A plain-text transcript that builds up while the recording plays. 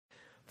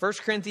1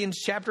 Corinthians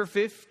chapter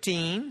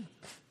 15.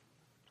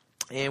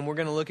 And we're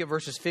going to look at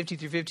verses 50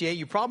 through 58.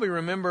 You probably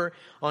remember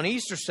on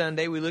Easter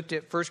Sunday, we looked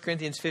at 1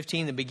 Corinthians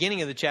 15, the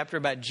beginning of the chapter,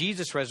 about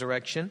Jesus'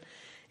 resurrection.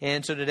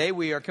 And so today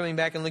we are coming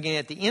back and looking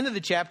at the end of the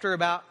chapter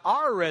about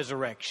our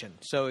resurrection.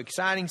 So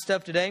exciting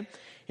stuff today.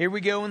 Here we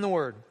go in the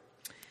Word.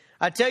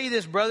 I tell you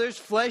this, brothers,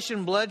 flesh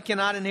and blood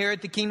cannot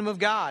inherit the kingdom of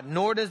God,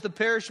 nor does the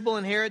perishable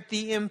inherit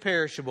the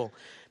imperishable.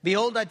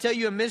 Behold, I tell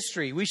you a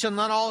mystery. We shall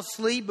not all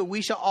sleep, but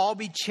we shall all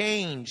be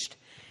changed.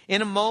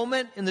 In a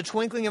moment, in the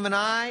twinkling of an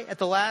eye, at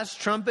the last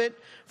trumpet,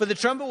 for the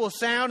trumpet will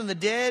sound, and the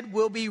dead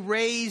will be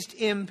raised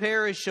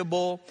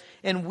imperishable,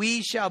 and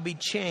we shall be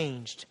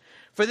changed.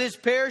 For this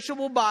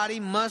perishable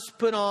body must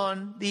put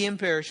on the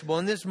imperishable,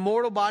 and this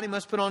mortal body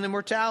must put on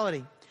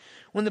immortality.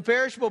 When the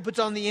perishable puts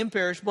on the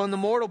imperishable, and the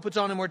mortal puts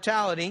on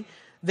immortality,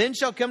 then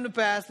shall come to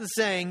pass the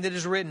saying that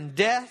is written,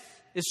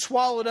 Death is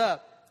swallowed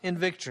up in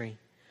victory.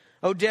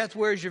 O death,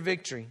 where is your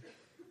victory?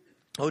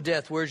 O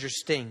death, where is your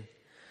sting?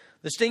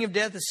 The sting of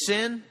death is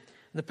sin, and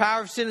the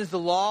power of sin is the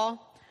law.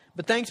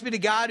 But thanks be to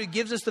God who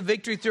gives us the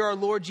victory through our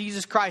Lord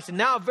Jesus Christ. And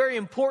now a very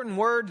important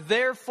word,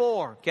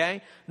 therefore.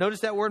 Okay?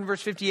 Notice that word in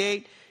verse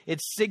 58.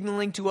 It's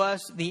signaling to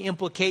us the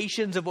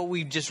implications of what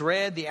we've just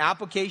read, the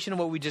application of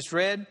what we just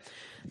read.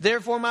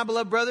 Therefore, my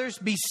beloved brothers,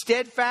 be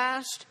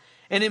steadfast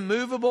and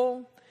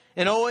immovable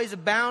and always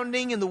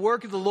abounding in the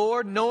work of the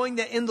Lord, knowing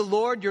that in the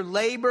Lord your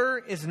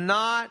labor is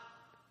not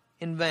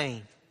in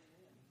vain.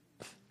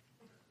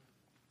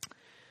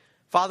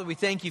 Father, we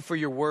thank you for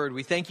your word.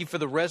 We thank you for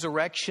the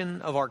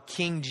resurrection of our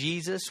King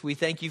Jesus. We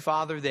thank you,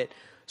 Father, that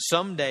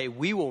someday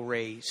we will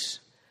raise.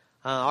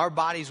 Our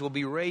bodies will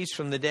be raised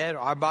from the dead.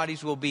 Our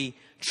bodies will be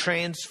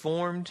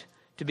transformed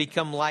to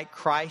become like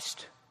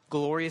Christ's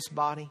glorious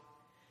body.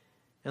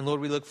 And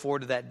Lord, we look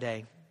forward to that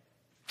day.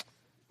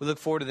 We look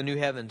forward to the new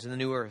heavens and the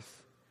new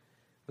earth.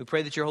 We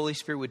pray that your Holy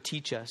Spirit would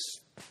teach us,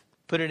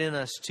 put it in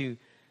us to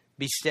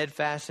be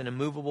steadfast and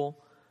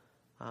immovable,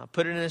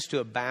 put it in us to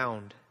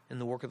abound in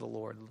the work of the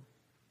Lord.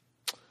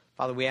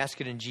 Father, we ask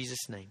it in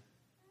Jesus' name.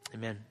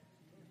 Amen.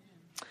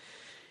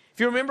 If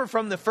you remember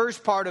from the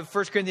first part of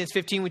 1 Corinthians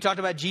 15, we talked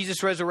about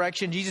Jesus'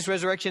 resurrection. Jesus'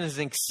 resurrection is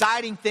an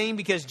exciting thing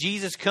because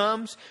Jesus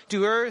comes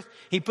to earth.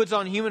 He puts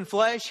on human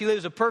flesh. He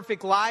lives a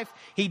perfect life.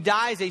 He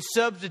dies a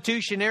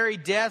substitutionary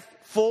death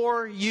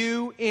for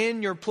you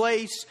in your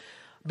place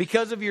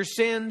because of your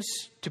sins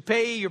to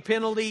pay your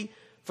penalty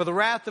for the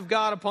wrath of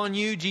God upon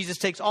you. Jesus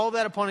takes all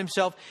that upon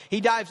himself. He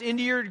dives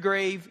into your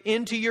grave,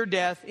 into your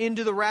death,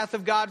 into the wrath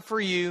of God for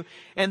you.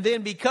 And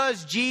then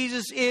because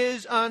Jesus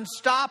is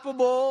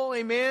unstoppable,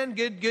 amen,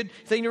 good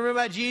thing to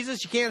remember about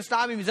Jesus. You can't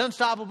stop him. He's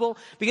unstoppable.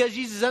 Because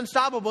Jesus is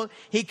unstoppable,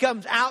 he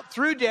comes out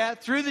through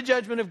death, through the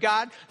judgment of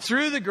God,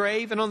 through the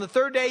grave. And on the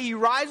third day, he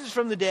rises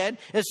from the dead,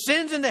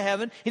 ascends into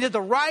heaven. He's at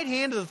the right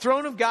hand of the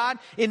throne of God,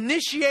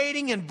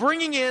 initiating and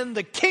bringing in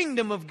the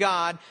kingdom of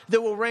God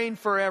that will reign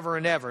forever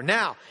and ever.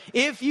 Now,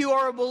 if you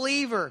are a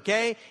believer,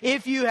 okay,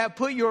 if you have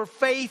put your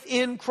faith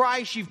in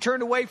Christ, you've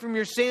turned away from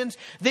your sins,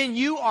 then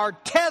you are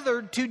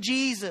tethered to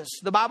Jesus.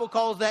 The Bible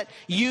calls that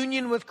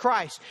union with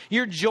Christ.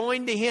 You're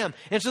joined to him.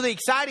 And so the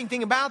exciting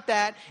thing about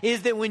that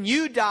is that when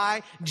you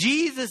die,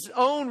 Jesus'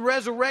 own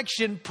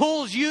resurrection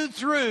pulls you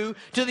through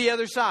to the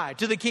other side,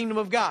 to the kingdom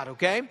of God,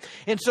 okay?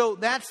 And so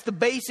that's the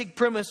basic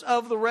premise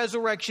of the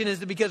resurrection, is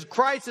that because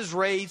Christ is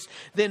raised,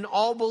 then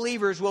all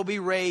believers will be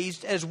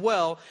raised as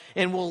well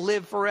and will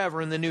live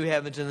forever in the new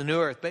heavens and the new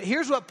earth. But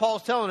here's what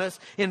Paul's telling us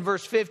in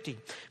verse 50.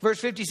 Verse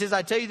 50 says,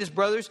 I tell you this,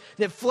 brothers,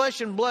 that flesh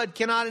and blood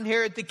cannot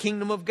inherit the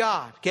kingdom of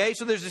God. Okay,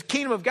 so there's this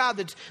kingdom of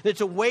God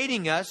that's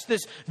awaiting us,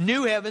 this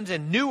new heavens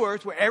and new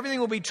earth where everything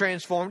will be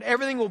transformed,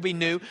 everything will be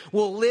new.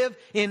 We'll live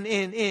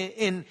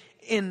in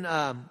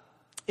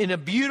a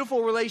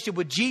beautiful relationship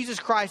with Jesus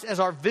Christ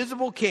as our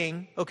visible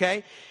King,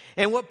 okay?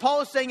 And what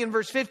Paul is saying in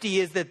verse 50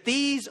 is that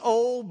these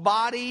old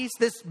bodies,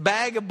 this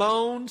bag of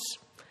bones,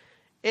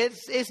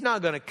 it's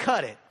not going to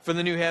cut it for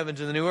the new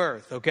heavens and the new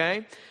earth,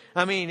 okay?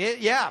 I mean,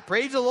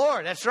 praise the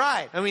Lord. That's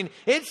right. I mean,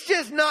 it's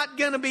just not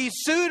going to be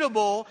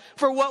suitable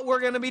for what we're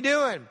going to be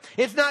doing.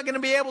 It's not going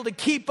to be able to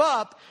keep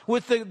up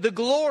with the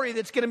glory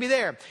that's going to be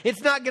there.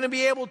 It's not going to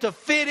be able to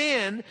fit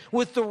in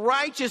with the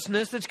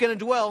righteousness that's going to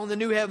dwell in the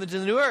new heavens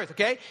and the new earth,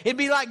 okay? It'd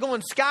be like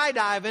going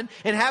skydiving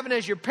and having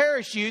as your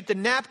parachute the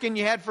napkin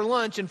you had for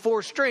lunch and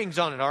 4 strings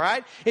on it, all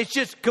right? It's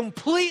just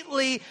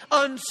completely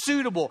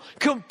unsuitable,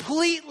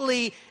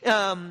 completely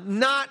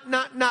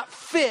not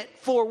fit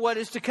for what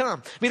is to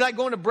come. It'd be like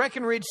going to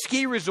Breckenridge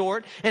Ski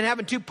Resort and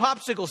having 2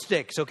 popsicle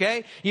sticks,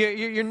 okay?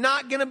 You're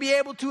not going to be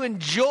able to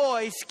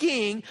enjoy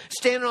skiing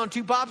standing on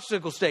 2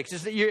 popsicle sticks.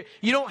 It's that you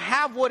don't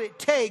have what it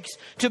takes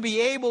to be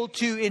able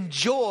to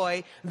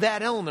enjoy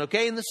that element,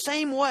 okay? In the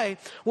same way,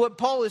 what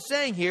Paul is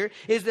saying here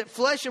is that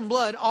flesh and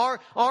blood,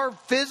 our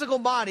physical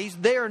bodies,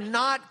 they are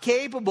not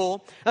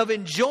capable of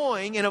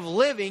enjoying and of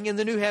living in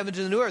the new heavens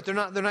and the new earth. They're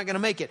not going to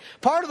make it.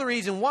 Part of the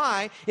reason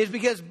why is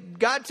because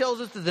God tells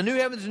us that the new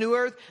heavens and new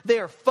earth, they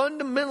are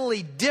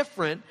fundamentally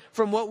different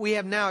from what we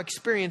have now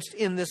experienced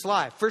in this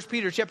life. 1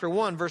 Peter chapter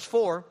 1, verse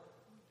 4.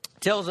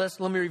 tells us,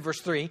 let me read verse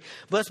 3.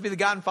 Blessed be the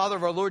God and Father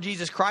of our Lord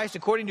Jesus Christ.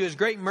 According to his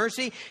great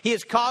mercy, he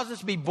has caused us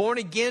to be born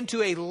again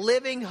to a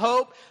living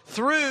hope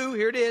through,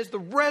 here it is, the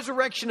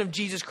resurrection of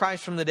Jesus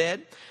Christ from the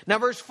dead. Now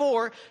verse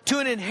 4, to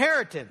an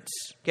inheritance.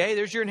 Okay,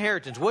 there's your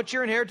inheritance. What's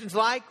your inheritance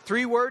like?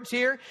 3 words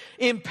here.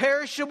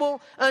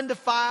 Imperishable,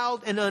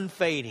 undefiled, and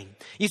unfading.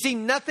 You see,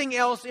 nothing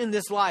else in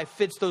this life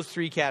fits those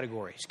 3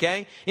 categories.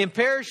 Okay?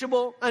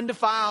 Imperishable,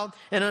 undefiled,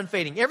 and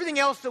unfading. Everything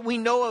else that we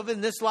know of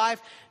in this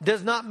life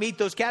does not meet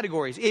those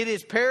categories. It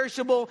is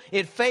perishable,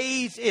 it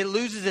fades, it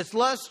loses its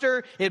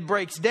luster, it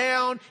breaks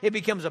down, it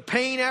becomes a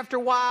pain after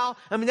a while.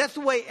 I mean, that's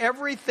the way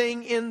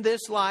everything in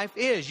this life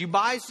is. You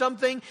buy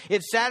something,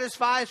 it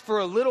satisfies for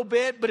a little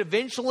bit, but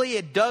eventually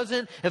it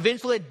doesn't.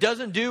 Eventually it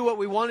doesn't do what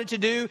we want it to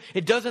do.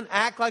 It doesn't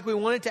act like we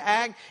want it to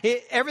act.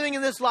 Everything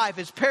in this life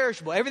is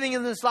perishable. Everything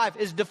in this life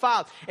is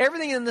defiled.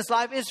 Everything in this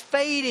life is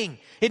fading.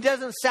 It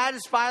doesn't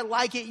satisfy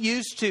like it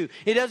used to.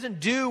 It doesn't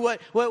do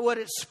what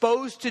it's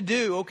supposed to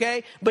do,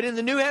 okay? But in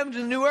the new heavens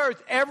and the new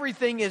earth,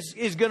 everything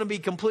is going to be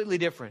completely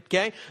different,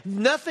 okay?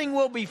 Nothing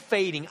will be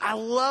fading. I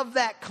love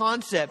that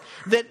concept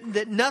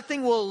that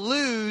nothing will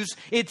lose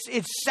its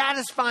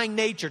satisfying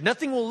nature.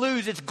 Nothing will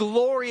lose its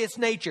glorious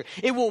nature.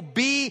 It will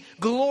be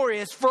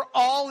glorious for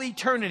all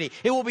eternity.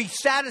 It will be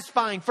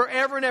satisfying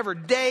forever and ever,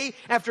 day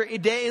after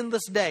day,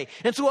 endless day.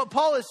 And so what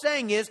Paul is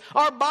saying is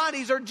our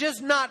bodies are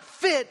just not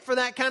fit for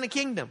that kind of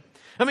kingdom.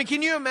 I mean,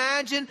 can you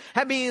imagine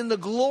having the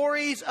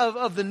glories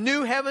of the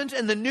new heavens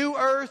and the new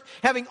earth,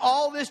 having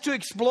all this to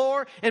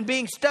explore and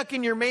being stuck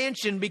in your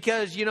mansion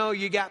because, you know,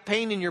 you got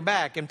pain in your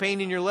back and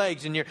pain in your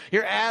legs and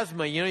your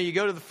asthma, you know, you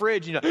go to the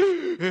fridge,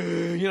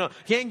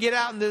 can't get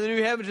out into the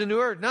new heavens and the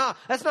new earth. No,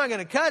 that's not going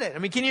to cut it. I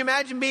mean, can you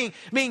imagine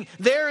being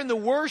there in the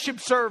worship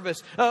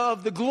service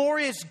of the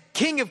glorious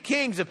King of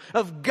Kings,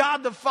 of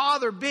God the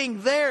Father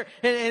being there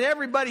and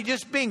everybody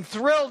just being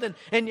thrilled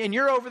and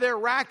you're over there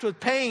racked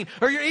with pain,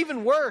 or you're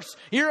even worse.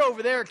 You're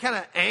over there kind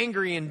of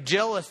angry and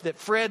jealous that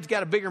Fred's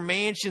got a bigger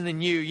mansion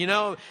than you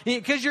know,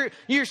 because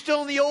you're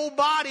still in the old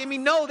body. I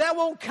mean, no, that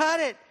won't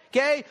cut it.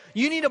 Okay?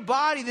 You need a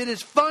body that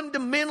is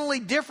fundamentally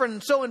different.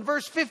 And so in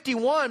verse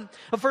 51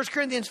 of 1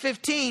 Corinthians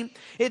 15,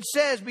 it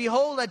says,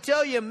 behold, I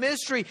tell you a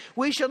mystery.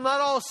 We shall not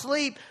all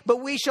sleep, but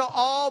we shall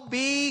all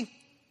be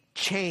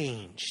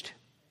changed.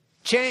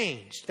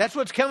 Changed. That's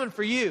what's coming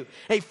for you.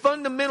 A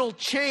fundamental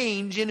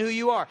change in who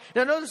you are.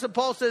 Now notice that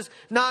Paul says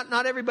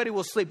not everybody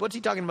will sleep. What's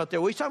he talking about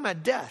there? Well, he's talking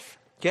about death.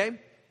 Okay?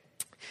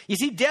 You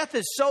see, death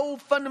is so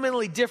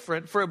fundamentally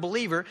different for a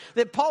believer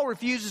that Paul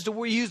refuses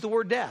to use the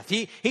word death.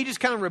 He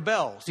just kind of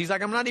rebels. He's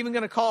like, I'm not even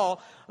going to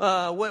call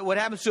what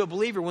happens to a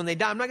believer when they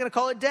die. I'm not going to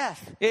call it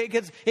death.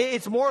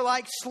 It's more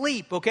like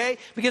sleep, okay?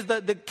 Because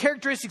the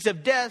characteristics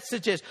of death,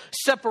 such as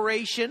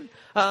separation,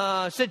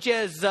 such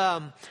as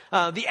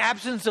the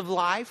absence of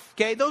life,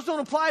 okay? Those don't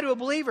apply to a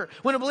believer.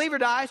 When a believer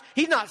dies,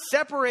 he's not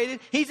separated.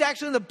 He's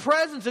actually in the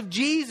presence of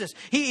Jesus.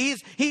 He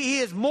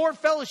has more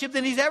fellowship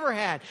than he's ever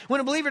had.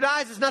 When a believer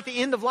dies, it's not the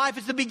end of life.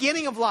 It's the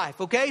beginning of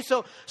life, okay?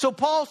 So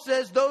Paul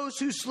says those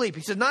who sleep.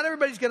 He says not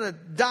everybody's going to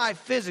die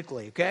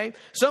physically, okay?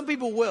 Some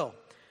people will.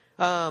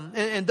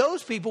 And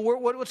those people,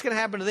 what's going to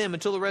happen to them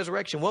until the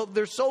resurrection? Well,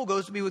 their soul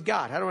goes to be with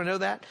God. How do I know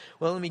that?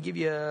 Well, let me give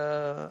you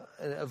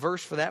a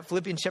verse for that.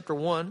 Philippians chapter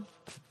 1.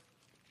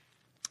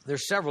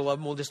 There's several of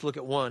them. We'll just look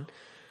at one.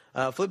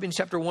 Philippians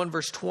chapter 1,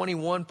 verse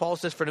 21, Paul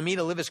says, for to me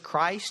to live is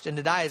Christ and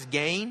to die is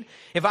gain.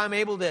 If I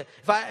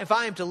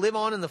am to live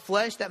on in the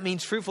flesh, that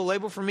means fruitful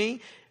labor for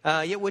me.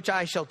 Yet which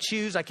I shall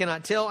choose, I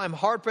cannot tell. I'm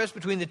hard pressed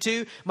between the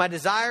two. My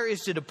desire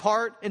is to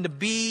depart and to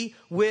be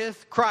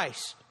with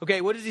Christ.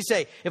 Okay, what does he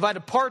say? If I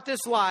depart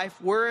this life,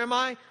 where am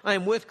I? I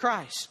am with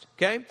Christ.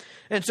 Okay?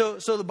 And so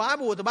what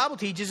the Bible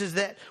teaches is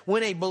that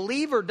when a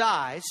believer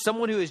dies,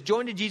 someone who is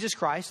joined to Jesus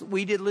Christ,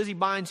 we did Lizzie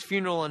Bynes'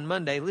 funeral on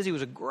Monday. Lizzie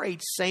was a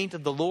great saint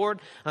of the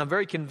Lord. I'm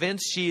very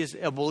convinced she is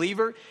a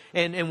believer.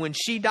 And when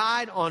she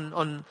died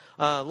on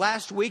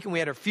last week and we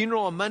had her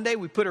funeral on Monday,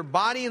 we put her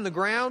body in the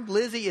ground.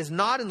 Lizzie is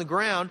not in the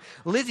ground.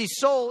 Lizzie's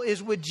soul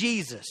is with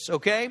Jesus,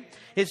 okay?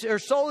 Her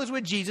soul is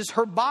with Jesus.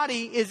 Her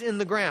body is in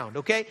the ground,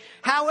 okay?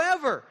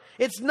 However,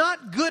 it's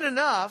not good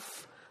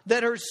enough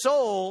that her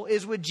soul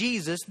is with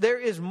Jesus. There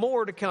is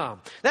more to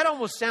come. That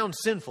almost sounds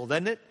sinful,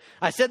 doesn't it?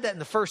 I said that in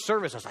the first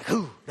service. I was like,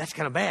 ooh, that's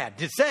kind of bad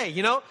to say,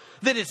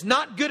 that it's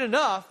not good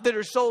enough that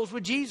her soul's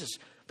with Jesus.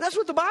 But that's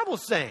what the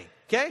Bible's saying,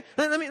 okay?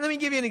 Let me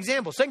give you an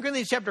example. 2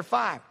 Corinthians chapter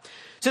 5.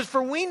 It says,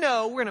 for we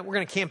know, we're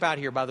going to camp out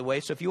here, by the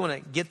way, so if you want to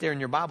get there in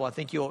your Bible, I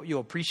think you'll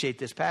appreciate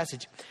this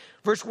passage.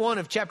 Verse 1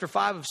 of chapter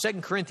 5 of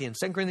 2 Corinthians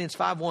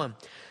 5:1. It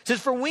says,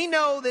 for we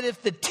know that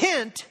if the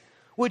tent,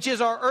 which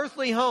is our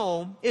earthly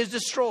home, is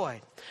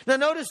destroyed. Now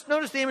notice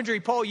the imagery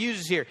Paul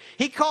uses here.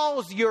 He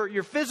calls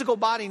your physical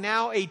body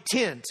now a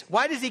tent.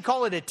 Why does he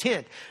call it a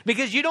tent?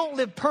 Because you don't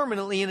live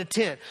permanently in a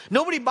tent.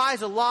 Nobody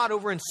buys a lot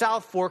over in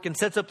South Fork and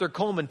sets up their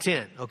Coleman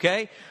tent,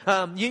 okay?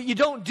 You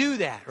don't do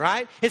that,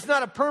 right? It's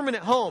not a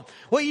permanent home.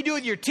 What you do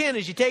with your tent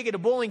is you take it to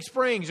Bowling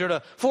Springs or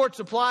to Fort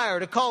Supply or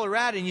to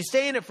Colorado, and you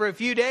stay in it for a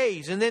few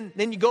days, and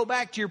then you go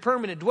back to your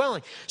permanent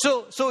dwelling.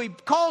 So he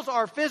calls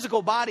our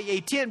physical body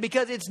a tent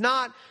because it's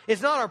not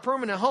our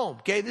permanent home,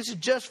 okay? This is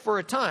just for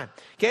a time,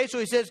 okay? So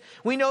he says,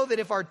 we know that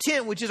if our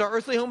tent, which is our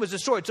earthly home, is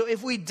destroyed, so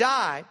if we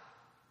die,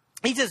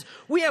 he says,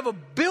 we have a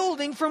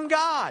building from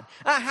God,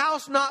 a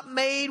house not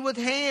made with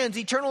hands,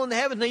 eternal in the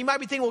heavens. Now, you might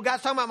be thinking, well,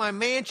 God's talking about my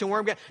mansion where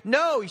I'm going.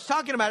 No, he's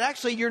talking about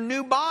actually your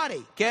new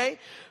body, okay?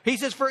 He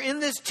says, for in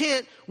this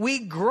tent we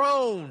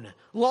groan,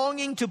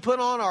 longing to put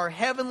on our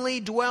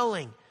heavenly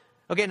dwelling.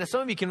 Okay, now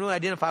some of you can really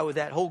identify with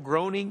that whole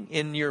groaning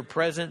in your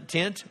present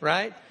tent,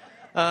 right?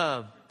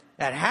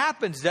 That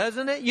happens,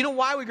 doesn't it? You know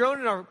why we groan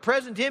in our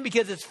present tent?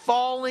 Because it's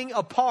falling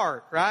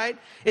apart, right?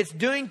 It's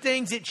doing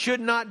things it should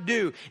not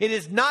do. It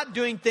is not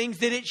doing things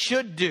that it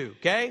should do,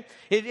 okay?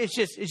 It's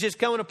just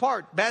coming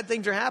apart. Bad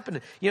things are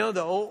happening. You know,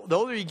 the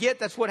older you get,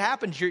 that's what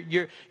happens.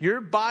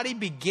 Your body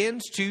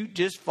begins to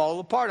just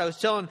fall apart. I was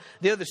telling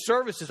the other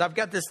services, I've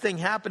got this thing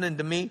happening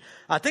to me.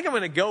 I think I'm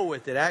going to go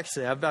with it,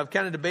 actually. I've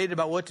kind of debated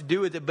about what to do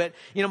with it. But,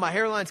 you know, my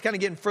hairline's kind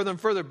of getting further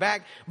and further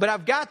back. But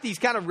I've got these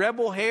kind of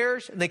rebel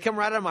hairs, and they come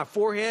right out of my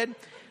forehead.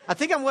 I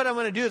think what I'm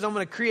going to do is I'm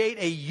going to create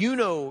a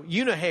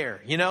uni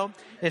hair, you know. And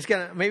it's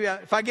going to, maybe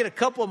if I get a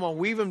couple of them, I'll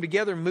weave them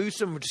together and moose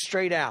them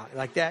straight out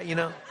like that, you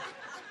know.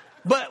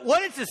 But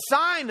what it's a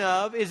sign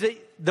of is that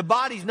the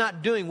body's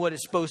not doing what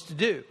it's supposed to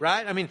do,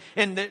 right? I mean,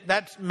 and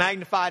that's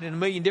magnified in a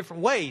million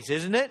different ways,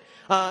 isn't it?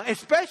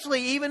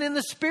 Especially even in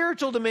the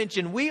spiritual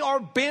dimension. We are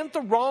bent the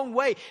wrong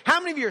way. How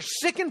many of you are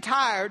sick and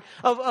tired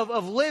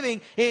of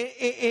living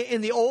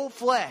in the old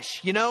flesh,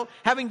 you know?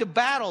 Having to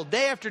battle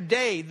day after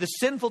day the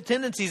sinful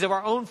tendencies of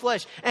our own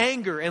flesh,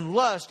 anger and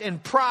lust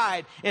and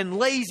pride and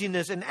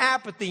laziness and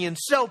apathy and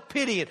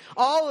self-pity and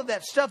all of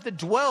that stuff that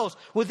dwells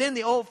within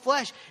the old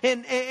flesh.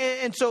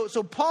 And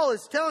so Paul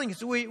is telling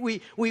us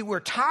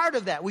we're tired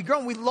of that. We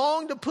groan. We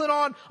long to put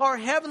on our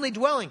heavenly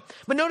dwelling.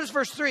 But notice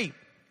verse 3.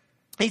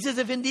 He says,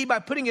 if indeed by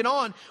putting it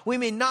on, we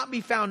may not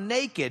be found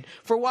naked.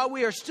 For while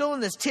we are still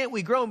in this tent,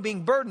 we groan,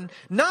 being burdened.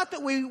 Not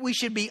that we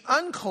should be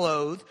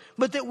unclothed,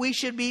 but that we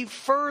should be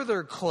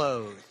further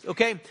clothed.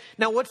 Okay?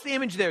 Now, what's the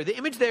image there? The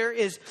image there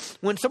is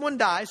when someone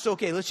dies. So,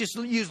 okay, let's just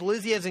use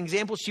Lizzie as an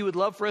example. She would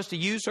love for us to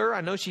use her.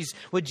 I know she's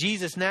with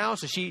Jesus now,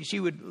 so she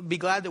would be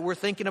glad that we're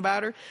thinking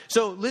about her.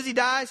 So, Lizzie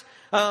dies.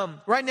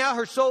 Right now,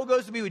 her soul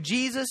goes to be with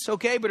Jesus,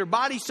 okay? But her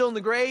body's still in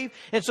the grave.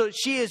 And so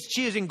she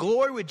is in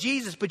glory with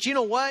Jesus. But you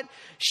know what?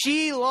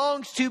 She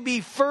longs to be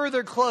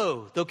further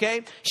clothed,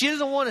 okay? She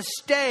doesn't want to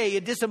stay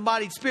a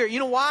disembodied spirit. You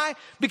know why?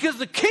 Because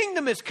the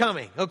kingdom is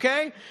coming,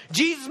 okay?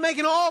 Jesus is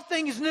making all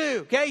things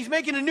new, okay? He's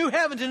making a new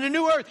heavens and a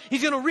new earth.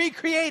 He's going to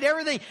recreate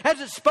everything as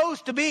it's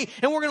supposed to be.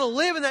 And we're going to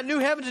live in that new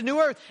heavens and new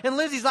earth. And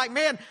Lizzie's like,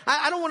 man,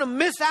 I don't want to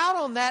miss out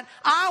on that.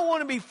 I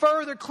want to be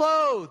further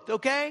clothed,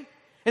 okay?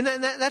 And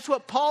that's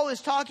what Paul is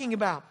talking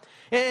about.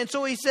 And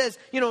so he says,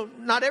 you know,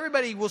 not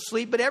everybody will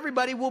sleep, but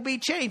everybody will be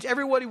changed.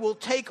 Everybody will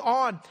take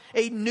on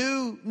a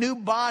new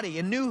body,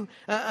 a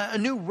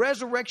new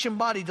resurrection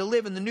body to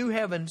live in the new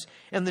heavens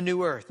and the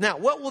new earth. Now,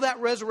 what will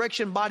that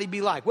resurrection body be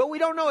like? Well, we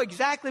don't know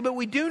exactly, but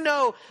we do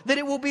know that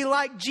it will be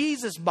like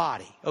Jesus'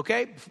 body.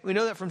 Okay? We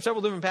know that from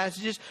several different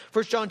passages.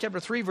 1 John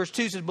chapter 3, verse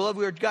 2 says, beloved,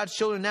 we are God's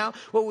children now.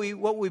 What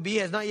we be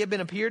has not yet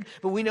been appeared,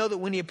 but we know that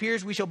when he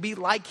appears, we shall be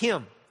like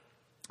him.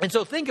 And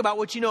so think about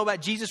what you know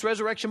about Jesus'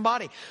 resurrection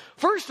body.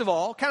 First of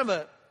all,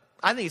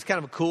 I think it's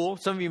kind of cool.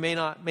 Some of you may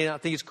not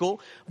think it's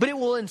cool, but it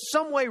will in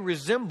some way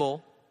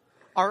resemble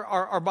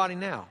our body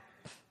now.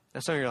 Now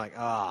some of you are like,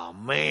 oh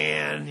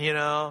man, you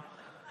know,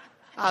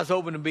 I was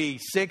hoping to be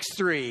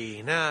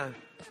 6'3". Nah,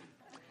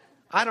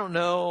 I don't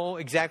know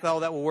exactly how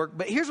that will work,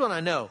 but here's what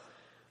I know.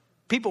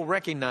 People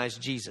recognize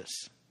Jesus.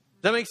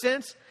 Does that make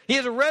sense? He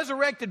has a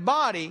resurrected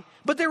body,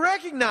 but they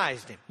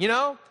recognized him, you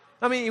know?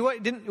 I mean, he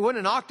wasn't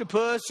an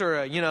octopus or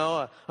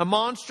a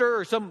monster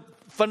or some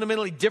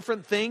fundamentally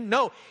different thing.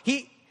 No,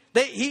 he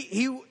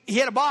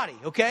had a body,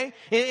 okay?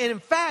 And in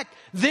fact,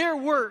 there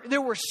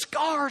were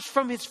scars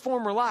from his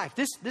former life.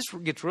 This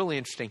gets really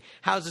interesting.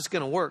 How's this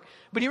going to work?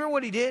 But you remember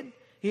what he did?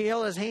 He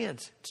held his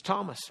hands. It's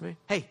Thomas. Man.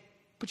 Hey,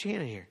 put your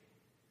hand in here.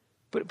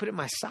 Put it in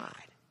my side.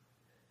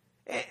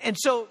 And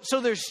so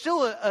there's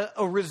still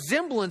a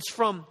resemblance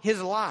from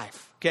his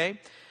life, okay?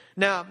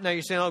 Now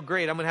you're saying, oh,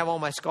 great, I'm going to have all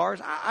my scars.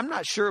 I'm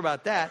not sure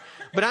about that.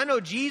 But I know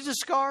Jesus'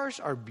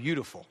 scars are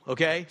beautiful,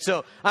 okay?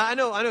 So I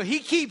know he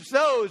keeps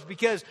those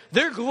because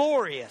they're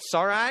glorious,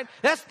 all right?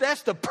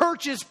 That's the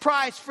purchase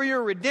price for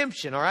your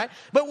redemption, all right?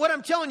 But what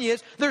I'm telling you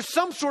is there's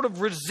some sort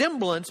of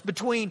resemblance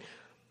between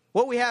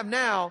What we have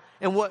now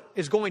and what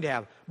is going to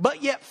happen,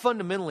 but yet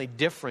fundamentally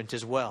different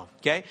as well,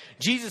 okay?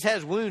 Jesus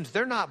has wounds.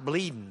 They're not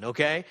bleeding,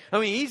 okay? I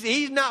mean,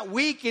 he's not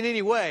weak in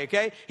any way,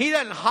 okay? He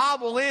doesn't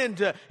hobble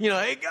into,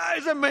 hey,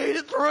 guys, I made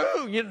it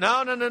through.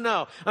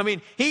 No. I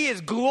mean, he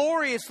is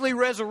gloriously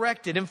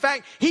resurrected. In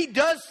fact, he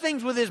does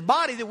things with his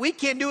body that we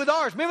can't do with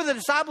ours. Remember the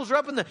disciples were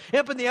up in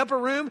the upper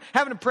room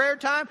having a prayer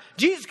time?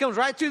 Jesus comes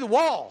right through the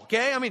wall,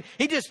 okay? I mean,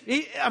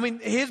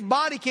 his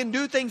body can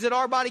do things that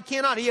our body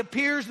cannot. He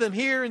appears them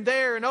here and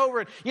there and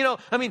over.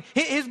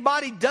 His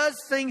body does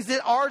things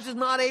that ours is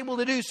not able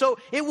to do. So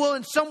it will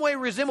in some way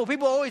resemble.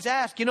 People always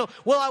ask,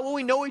 will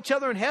we know each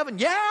other in heaven?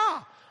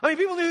 Yeah. I mean,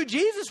 people knew who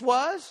Jesus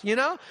was,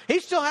 He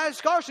still has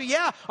scars. So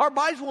yeah, our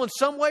bodies will in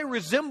some way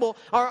resemble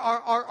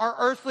our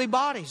earthly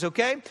bodies,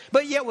 okay?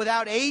 But yet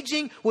without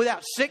aging,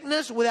 without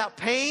sickness, without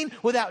pain,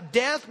 without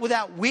death,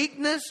 without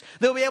weakness,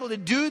 they'll be able to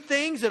do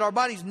things that our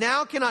bodies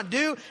now cannot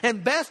do.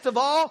 And best of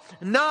all,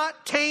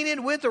 not tainted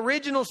with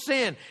original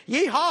sin.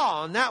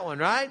 Yeehaw on that one,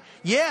 right?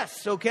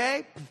 Yes,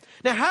 okay?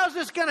 Now, how's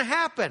this going to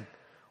happen?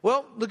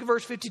 Well, look at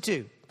verse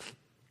 52.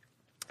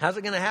 How's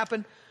it going to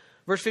happen?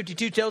 Verse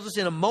 52 tells us,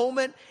 in a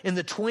moment, in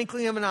the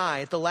twinkling of an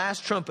eye, at the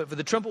last trumpet, for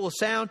the trumpet will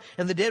sound,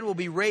 and the dead will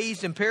be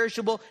raised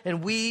imperishable,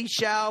 and we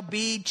shall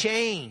be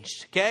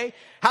changed. Okay?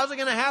 How's it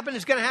going to happen?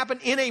 It's going to happen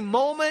in a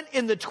moment,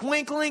 in the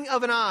twinkling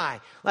of an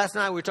eye. Last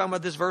night we were talking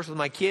about this verse with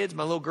my kids,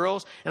 my little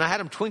girls, and I had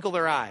them twinkle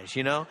their eyes,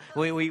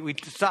 We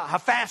saw how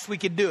fast we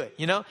could do it,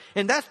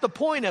 And that's the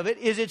point of it,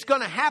 is it's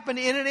going to happen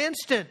in an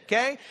instant,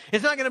 okay?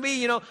 It's not going to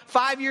be,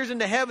 5 years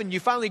into heaven, you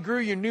finally grew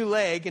your new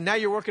leg, and now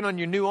you're working on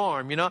your new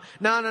arm, No.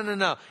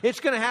 It's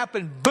going to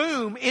happen,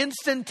 boom,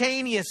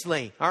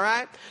 instantaneously, all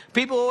right?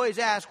 People always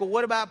ask, well,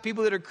 what about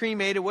people that are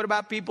cremated? What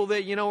about people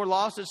that, were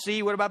lost at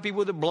sea? What about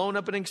people that are blown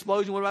up in an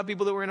explosion? What about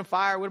people that were in a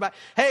fire? What about,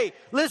 hey,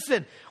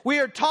 listen, we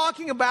are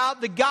talking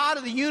about the God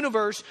of the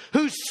universe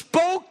who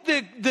spoke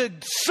the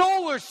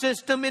solar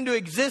system into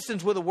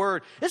existence with a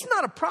word. It's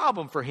not a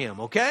problem for him,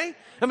 okay?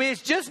 I mean,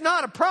 it's just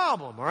not a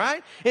problem, all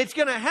right? It's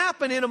going to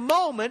happen in a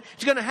moment.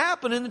 It's going to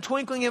happen in the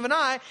twinkling of an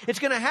eye. It's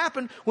going to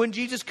happen when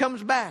Jesus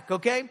comes back,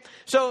 okay?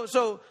 So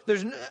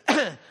there's,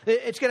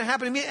 it's going to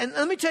happen to me. And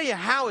let me tell you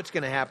how it's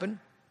going to happen.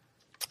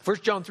 1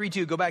 John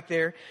 3:2, go back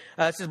there.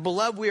 It says,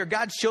 beloved, we are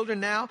God's children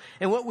now,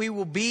 and what we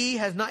will be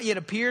has not yet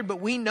appeared, but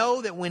we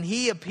know that when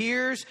he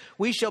appears,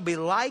 we shall be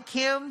like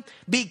him,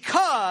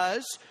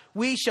 because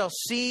we shall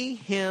see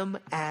him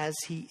as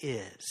he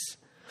is.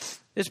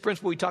 This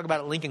principle we talk about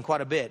at Lincoln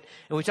quite a bit.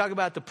 And we talk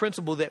about the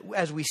principle that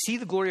as we see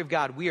the glory of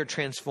God, we are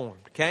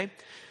transformed, okay?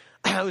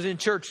 I was in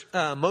church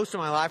most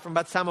of my life. From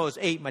about the time I was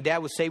 8, my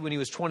dad was saved when he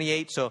was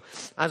 28. So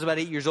I was about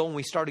 8 years old when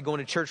we started going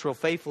to church real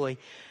faithfully.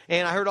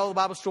 And I heard all the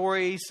Bible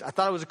stories. I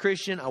thought I was a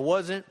Christian. I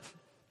wasn't.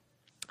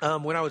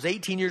 When I was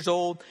 18 years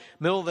old,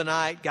 middle of the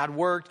night, God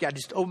worked. God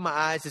just opened my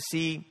eyes to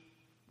see,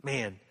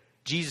 man,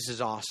 Jesus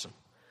is awesome.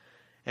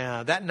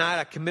 That night,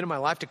 I committed my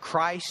life to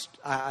Christ.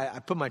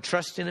 I put my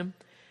trust in him.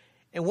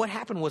 And what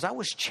happened was I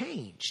was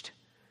changed.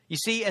 You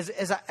see,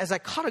 as I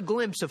caught a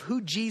glimpse of who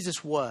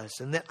Jesus was,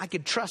 and that I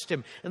could trust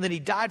him, and that he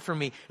died for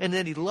me, and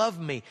that he loved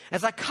me,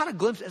 as I caught a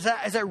glimpse,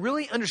 as I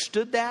really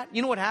understood that,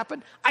 you know what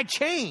happened? I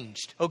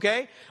changed,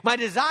 okay? My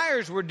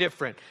desires were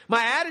different.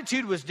 My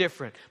attitude was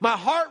different. My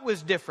heart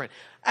was different.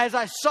 As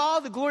I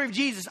saw the glory of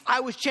Jesus, I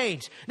was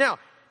changed. Now,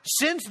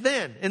 since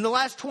then, in the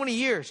last 20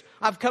 years,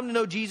 I've come to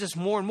know Jesus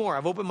more and more.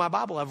 I've opened my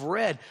Bible. I've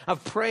read.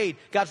 I've prayed.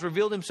 God's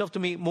revealed himself to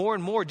me more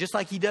and more, just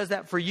like he does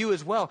that for you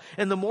as well.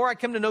 And the more I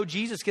come to know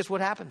Jesus, guess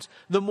what happens?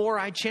 The more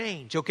I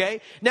change,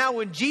 okay? Now,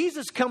 when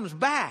Jesus comes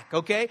back,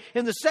 okay,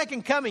 in the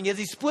second coming, as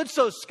he splits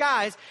those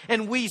skies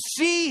and we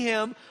see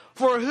him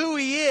for who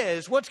he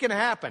is, what's going to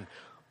happen?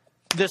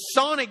 The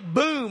sonic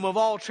boom of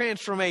all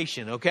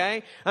transformation,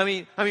 okay? I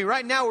mean,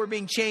 right now we're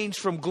being changed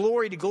from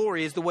glory to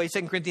glory is the way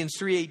 2 Corinthians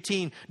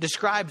 3:18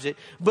 describes it.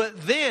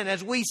 But then,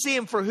 as we see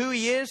him for who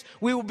he is,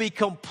 we will be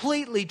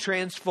completely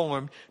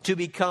transformed to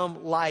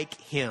become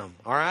like him,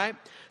 all right?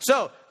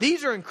 So,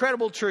 these are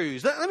incredible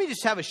truths. Let me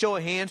just have a show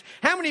of hands.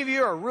 How many of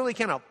you are really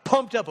kind of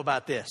pumped up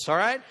about this, all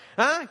right?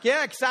 Huh?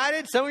 Yeah,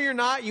 excited? Some of you are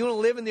not. You want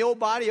to live in the old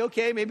body?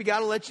 Okay, maybe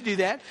God will let you do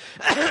that.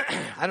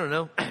 I don't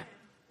know.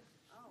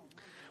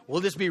 We'll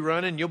just be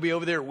running. You'll be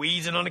over there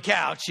wheezing on the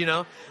couch,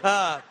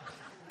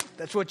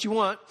 That's what you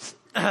want.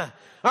 All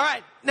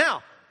right.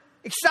 Now,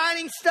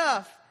 exciting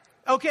stuff.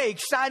 Okay,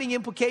 exciting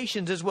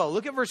implications as well.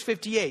 Look at verse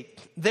 58.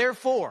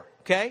 Therefore,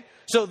 okay?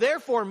 So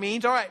therefore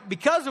means, all right,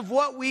 because of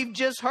what we've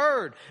just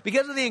heard,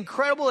 because of the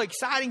incredible,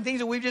 exciting things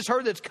that we've just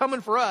heard that's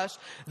coming for us,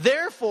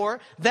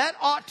 therefore, that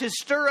ought to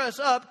stir us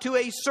up to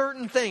a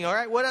certain thing, all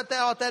right? What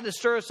ought that to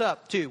stir us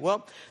up to?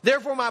 Well,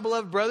 therefore, my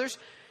beloved brothers,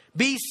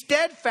 be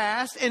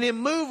steadfast and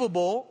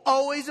immovable,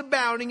 always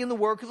abounding in the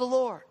work of the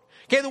Lord.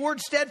 Okay, the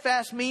word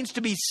steadfast means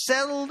to be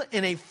settled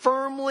in a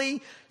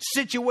firmly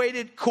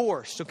situated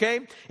course.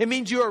 Okay, it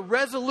means you are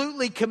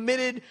resolutely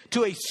committed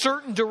to a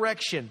certain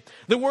direction.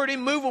 The word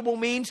immovable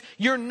means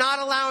you're not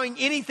allowing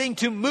anything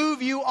to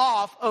move you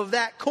off of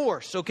that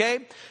course.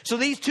 Okay, so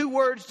these two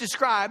words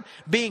describe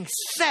being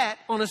set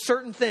on a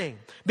certain thing,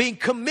 being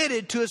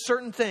committed to a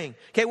certain thing.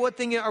 Okay, what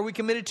thing are we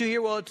committed to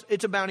here? Well,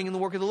 it's abounding in the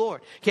work of the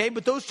Lord. Okay,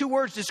 but those two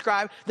words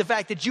describe the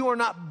fact that you are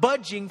not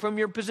budging from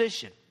your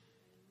position.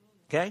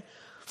 Okay.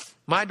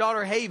 My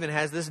daughter Haven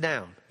has this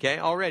down, okay,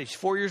 already. She's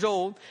 4 years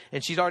old,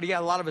 and she's already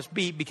got a lot of us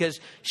beat because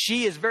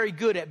she is very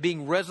good at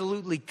being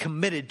resolutely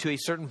committed to a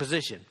certain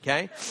position,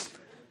 okay?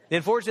 The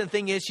unfortunate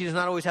thing is she does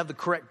not always have the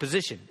correct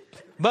position.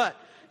 But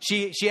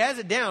she has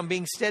it down,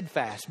 being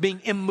steadfast,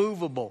 being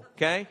immovable,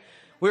 okay?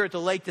 We were at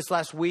the lake this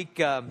last week,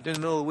 during the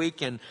middle of the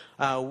week, and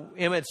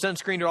Emma had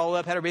sunscreened her all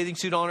up, had her bathing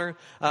suit on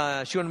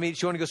her. She wanted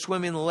to go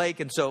swim in the lake,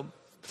 and so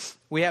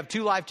we have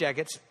 2 life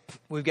jackets.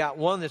 We've got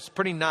one that's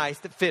pretty nice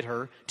that fit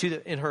her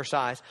in her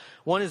size.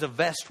 One is a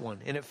vest one,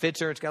 and it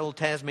fits her. It's got a little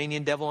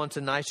Tasmanian devil on it. It's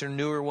a nicer,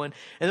 newer one.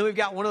 And then we've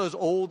got one of those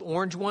old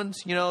orange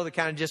ones, you know, the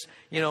kind of just,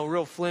 you know,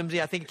 real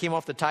flimsy. I think it came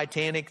off the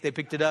Titanic. They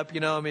picked it up, you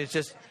know. I mean,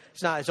 it's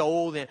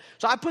old.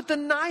 So I put the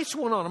nice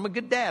one on. I'm a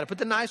good dad. I put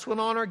the nice one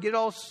on her, get it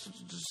all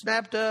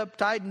snapped up,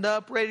 tightened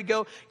up, ready to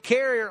go.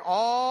 Carry her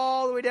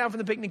all the way down from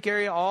the picnic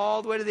area,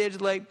 all the way to the edge of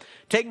the lake.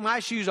 Take my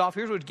shoes off.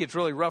 Here's what gets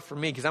really rough for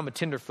me because I'm a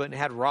tenderfoot and it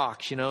had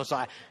rocks, you know. So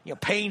I,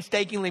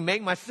 painstakingly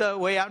make my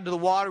way out into the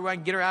water where I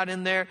can get her out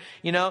in there,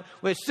 you know.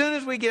 Well, as soon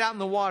as we get out in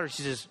the water,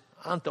 she says,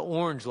 "I want the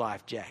orange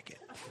life jacket."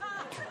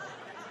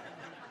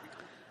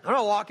 I'm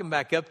not walking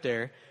back up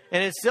there.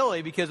 And it's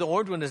silly because the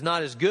orange one is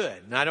not as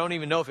good. And I don't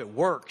even know if it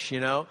works, you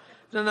know.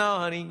 So, no,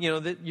 honey, you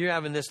know, you're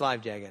having this life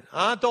jacket.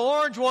 I want the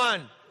orange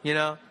one, you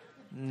know.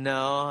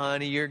 No,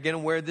 honey, you're going to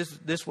wear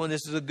this one.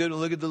 This is a good one.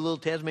 Look at the little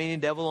Tasmanian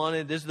devil on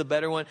it. This is the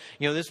better one.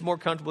 You know, this is more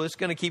comfortable. This is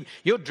going to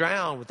you'll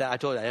drown with that. I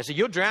told her that. I said,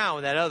 you'll drown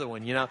with that other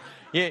one, you know.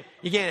 You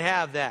can't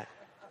have that.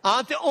 I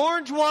want the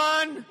orange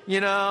one, you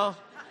know.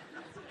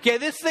 Okay,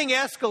 this thing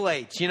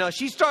escalates, you know.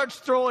 She starts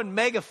throwing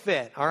mega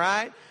fit, all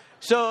right.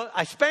 So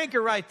I spank her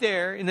right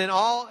there, and then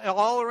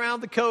all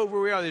around the cove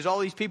where we are, there's all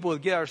these people who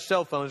get our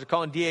cell phones. They're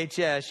calling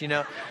DHS, you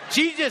know.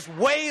 She's just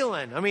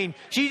wailing. I mean,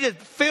 she just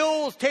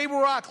fills Table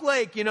Rock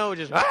Lake, you know,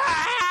 just,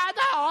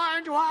 the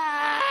orange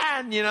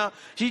one, you know.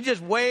 She's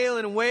just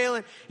wailing and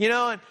wailing, you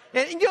know.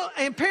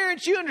 And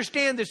parents, you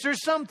understand this.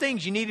 There's some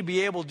things you need to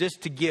be able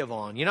just to give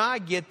on. You know, I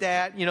get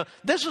that. You know,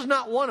 this was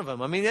not one of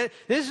them. I mean,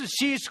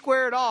 she's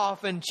squared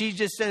off, and she's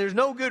just saying there's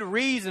no good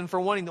reason for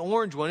wanting the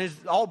orange one. It's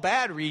all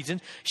bad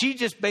reasons. She's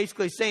just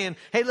basically saying,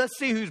 hey, let's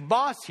see who's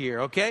boss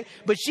here, okay?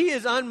 But she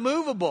is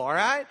unmovable, all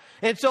right?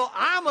 And so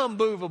I'm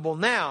unmovable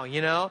now,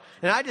 you know.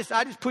 And I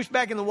just pushed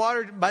back in the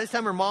water. By this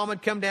time, her mom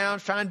had come down,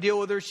 trying to deal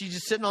with her. She's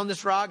just sitting on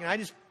this rock, and I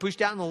just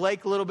pushed out in the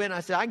lake a little bit, and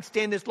I said, I can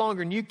stand this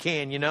longer than you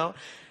can, you know.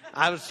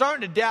 I was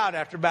starting to doubt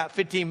after about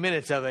 15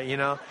 minutes of it, you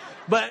know.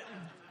 But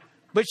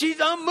she's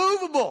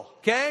unmovable,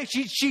 okay?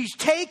 She's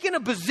taken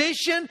a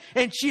position,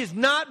 and she is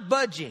not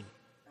budging.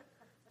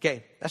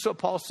 Okay, that's what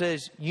Paul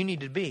says you need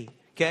to be,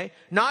 okay?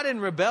 Not in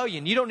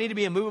rebellion. You don't need to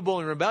be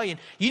immovable in rebellion.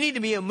 You need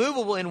to be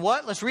immovable in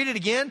what? Let's read it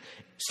again.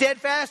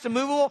 Steadfast,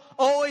 immovable,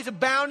 always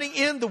abounding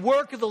in the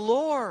work of the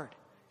Lord,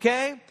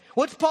 okay?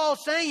 What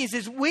Paul's saying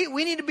is we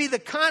need to be the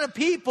kind of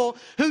people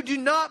who do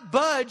not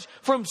budge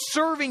from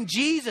serving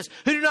Jesus,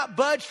 who do not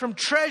budge from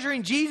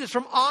treasuring Jesus,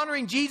 from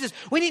honoring Jesus.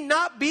 We need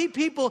not be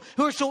people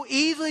who are so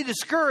easily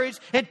discouraged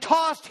and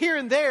tossed here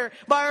and there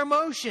by our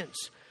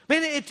emotions.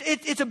 Man,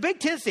 it's a big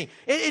tendency.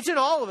 It's in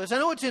all of us. I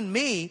know it's in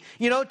me,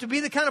 you know, to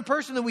be the kind of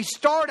person that we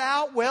start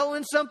out well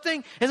in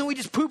something and then we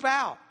just poop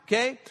out,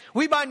 okay?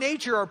 We by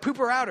nature are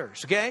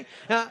pooper-outers, okay?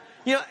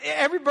 You know,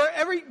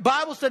 every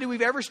Bible study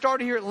we've ever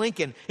started here at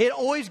Lincoln, it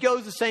always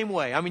goes the same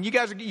way. I mean, you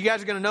guys are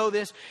going to know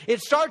this. It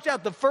starts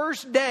out the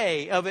first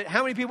day of it.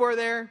 How many people are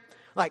there?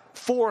 Like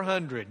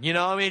 400, you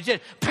know? I mean, it's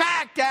just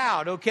packed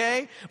out,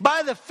 okay?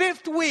 By the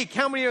 5th week,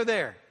 how many are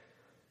there?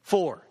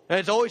 4. And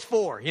it's always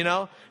 4, you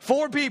know?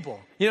 4 people.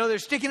 You know, they're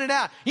sticking it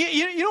out.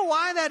 You know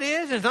why that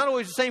is? It's not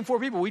always the same 4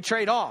 people. We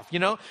trade off, you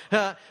know.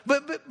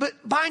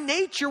 But by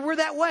nature, we're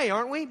that way,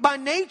 aren't we? By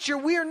nature,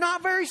 we are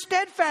not very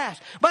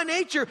steadfast. By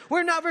nature,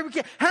 we're not very...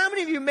 How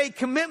many of you make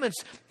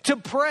commitments to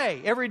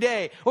pray every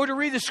day, or to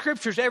read the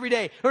scriptures every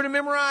day, or to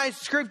memorize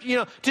script, you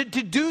know, to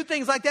do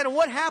things like that? And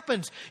what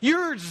happens?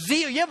 You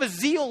have a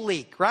zeal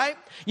leak, right?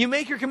 You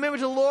make your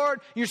commitment to the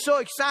Lord. You're so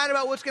excited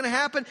about what's going to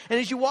happen. And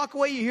as you walk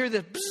away, you hear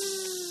this...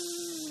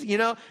 you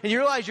know, and you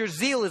realize your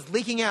zeal is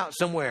leaking out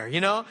somewhere,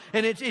 you know,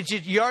 and it's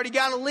just, you already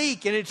got a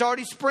leak and it's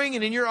already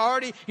springing and you're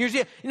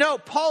zeal. You know,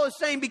 Paul is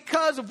saying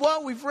because of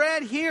what we've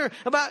read here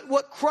about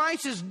what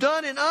Christ has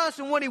done in us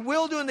and what he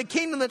will do in the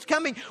kingdom that's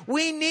coming,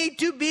 we need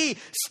to be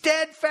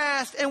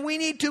steadfast and we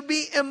need to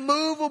be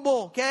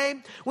immovable, okay?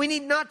 We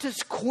need not to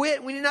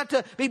quit. We need not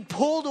to be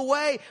pulled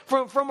away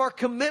from our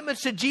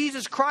commitments to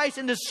Jesus Christ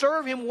and to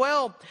serve him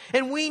well.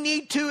 And we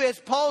need to, as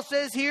Paul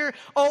says here,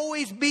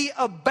 always be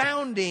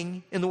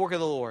abounding in the work of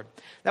the Lord.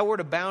 That word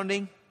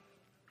abounding,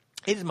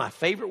 It is my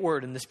favorite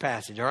word in this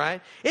passage, all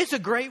right? It's a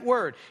great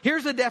word.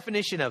 Here's the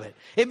definition of it.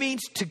 It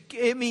means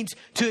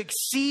to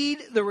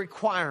exceed the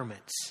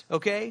requirements,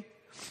 okay?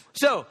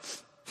 So,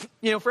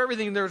 for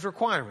everything there's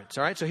requirements,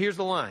 all right? So here's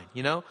the line,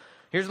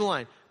 Here's the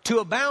line. To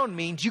abound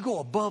means you go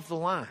above the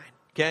line,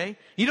 okay?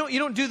 You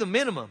don't do the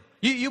minimum.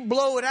 You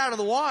blow it out of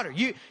the water.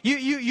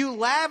 You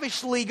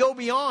lavishly go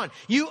beyond.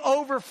 You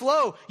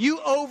overflow.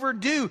 You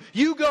overdo.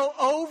 You go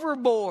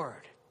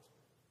overboard.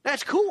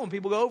 That's cool when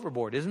people go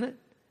overboard, isn't it?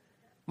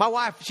 My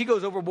wife, she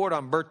goes overboard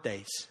on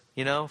birthdays,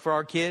 for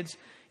our kids.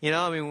 When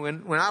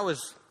I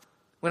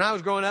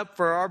was growing up,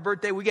 for our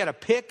birthday, we got to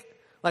pick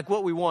like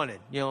what we wanted.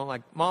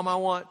 Like, Mom, I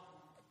want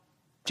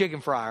chicken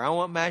fryer. I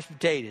want mashed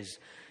potatoes.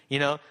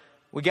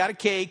 We got a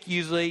cake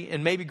usually,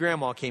 and maybe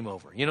Grandma came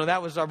over.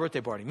 That was our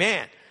birthday party.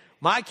 Man,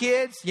 my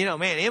kids,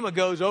 Emma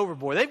goes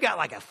overboard. They've got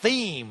like a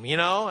theme,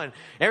 and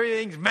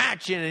everything's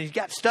matching, and he's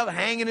got stuff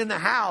hanging in the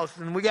house,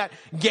 and we got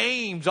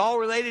games all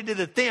related to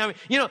the theme.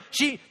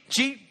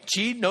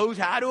 She knows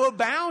how to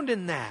abound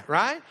in that,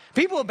 right?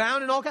 People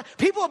abound in all kinds.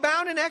 People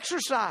abound in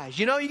exercise.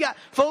 You got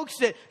folks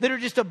that are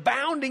just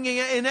abounding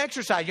in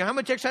exercise. How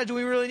much exercise do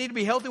we really need to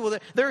be healthy? Well,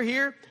 they're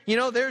here.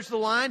 There's the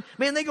line.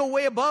 Man, they go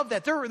way above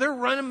that. They're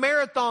running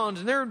marathons,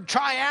 and they're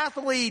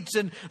triathletes,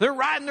 and they're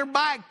riding their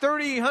bike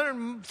 30,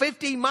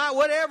 150 miles,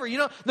 whatever.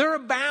 They're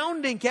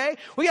abounding, okay?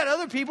 We got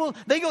other people,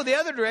 they go the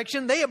other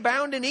direction. They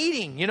abound in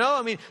eating,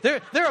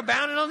 They're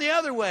abounding on the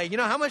other way.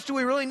 How much do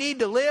we really need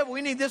to live?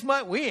 We need this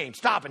much. We ain't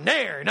stopping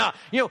there. No,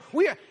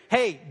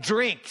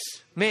 drinks.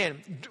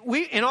 Man,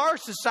 in our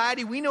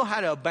society, we know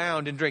how to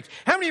abound in drinks.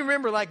 How many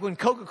remember like when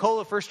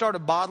Coca-Cola first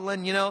started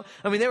bottling,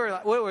 they were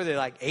like, what were they,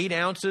 like 8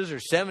 ounces or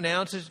 7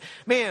 ounces?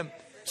 Man,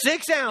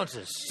 6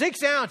 ounces.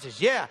 6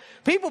 ounces, yeah.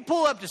 People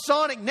pull up to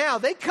Sonic now.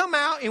 They come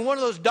out in one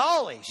of those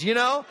dollies,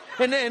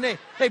 and they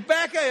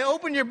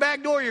open your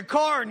back door of your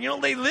car,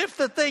 and, they lift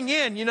the thing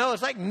in,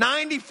 It's like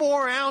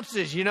 94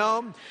 ounces,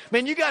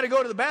 Man, you got to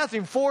go to the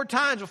bathroom 4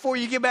 times before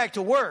you get back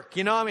to work,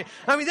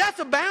 that's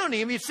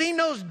abounding. Have you seen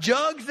those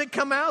jugs that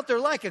come out? They're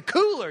like a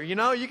cooler, you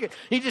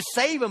just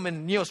save them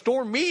and,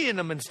 store meat in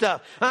them and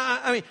stuff.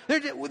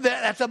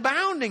 That's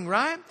abounding,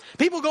 right?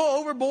 People go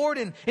overboard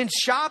in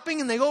shopping,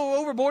 and they go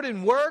overboard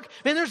in work.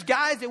 Man, there's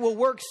guys that will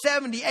work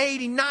 70,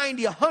 80,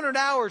 90, 100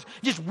 hours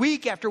just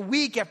week after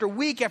week after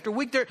week after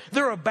week.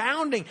 They're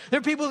abounding. There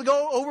are people that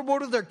go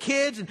overboard with their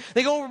kids, and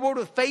they go overboard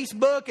with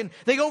Facebook, and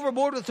they go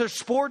overboard with their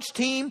sports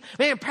team.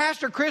 Man,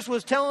 Pastor Chris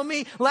was telling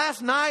me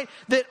last night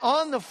that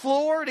on the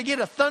floor, to get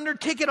a Thunder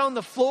ticket on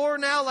the floor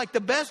now, like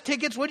the best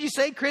tickets, what'd you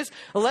say, Chris?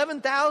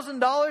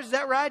 $11,000, is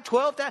that right?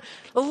 $12,000?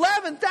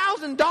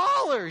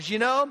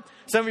 $11,000,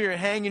 Some of you are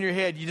hanging your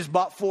head. You just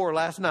bought 4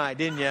 last night,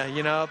 didn't you?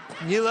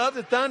 You love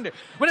the Thunder.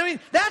 But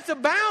that's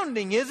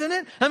abounding, isn't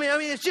it?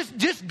 It's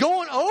just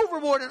going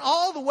overboard and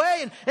all the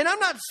way. And I'm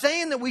not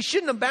saying that we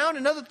shouldn't abound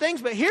in other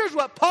things, but here's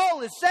what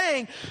Paul is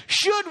saying.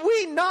 Should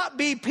we not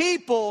be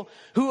people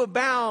who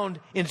abound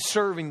in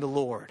serving the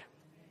Lord?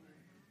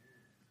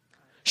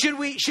 Should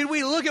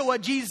we look at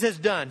what Jesus has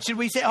done? Should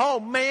we say, oh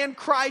man,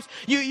 Christ,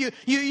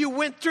 you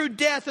went through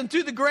death and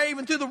through the grave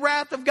and through the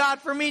wrath of God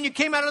for me, and you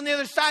came out on the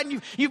other side,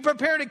 and you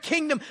prepared a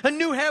kingdom, a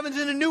new heavens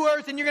and a new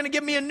earth, and you're going to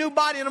give me a new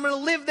body, and I'm going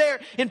to live there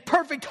in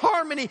perfect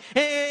harmony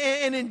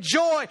and in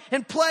joy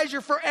and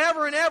pleasure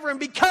forever and ever. And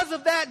because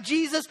of that,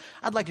 Jesus,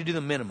 I'd like to do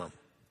the minimum.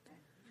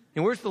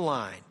 And where's the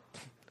line?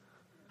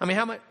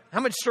 How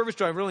much service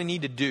do I really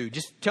need to do?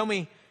 Just tell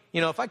me.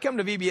 If I come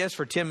to VBS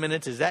for 10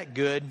 minutes, is that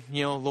good?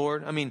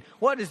 Lord,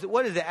 what is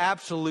the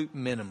absolute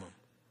minimum?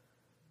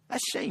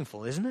 That's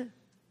shameful, isn't it?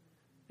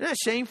 Isn't that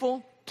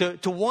shameful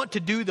to want to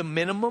do the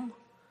minimum?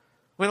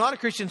 A lot of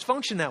Christians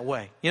function that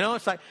way.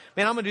 It's like,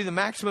 man, I'm going to do the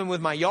maximum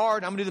with my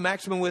yard. I'm going to do the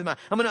maximum with I'm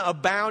going to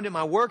abound in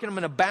my work, and I'm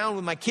going to abound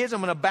with my kids.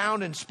 I'm going to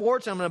abound in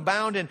sports. I'm going to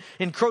abound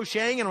in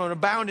crocheting, and I'm going to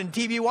abound in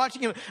TV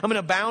watching. I'm going to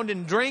abound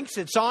in drinks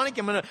at Sonic.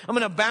 I'm going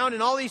to abound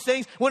in all these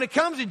things. When it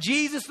comes to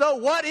Jesus, though,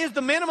 what is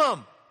the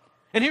minimum?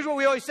 And here's what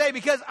we always say,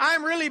 because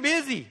I'm really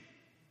busy.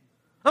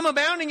 I'm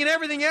abounding in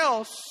everything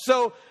else,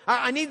 so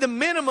I need the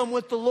minimum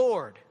with the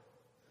Lord.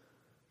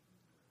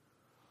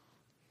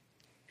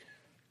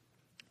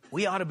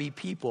 We ought to be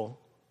people,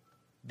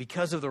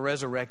 because of the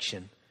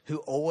resurrection, who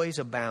always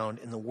abound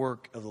in the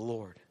work of the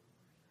Lord.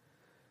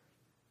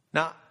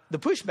 Now, the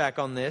pushback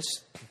on this,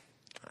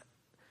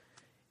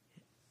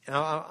 and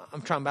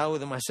I'm trying to battle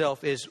with it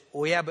myself, is,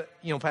 well, yeah, but,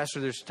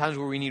 Pastor, there's times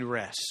where we need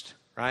rest,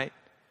 right?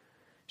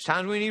 There's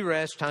times we need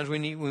rest, times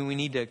when we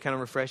need to kind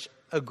of refresh.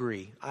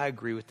 Agree. I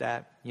agree with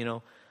that.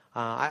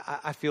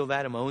 I feel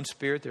that in my own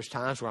spirit. There's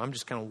times where I'm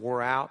just kind of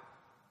wore out.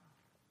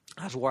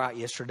 I was wore out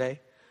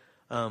yesterday.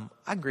 I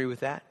agree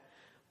with that.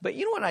 But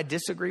you know what I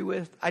disagree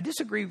with? I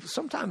disagree.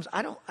 Sometimes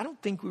I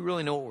don't think we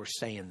really know what we're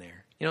saying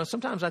there.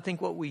 Sometimes I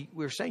think what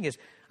we're saying is,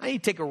 I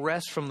need to take a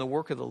rest from the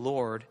work of the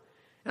Lord,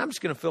 and I'm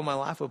just going to fill my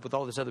life up with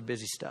all this other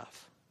busy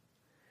stuff.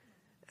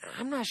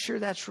 I'm not sure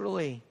that's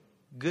really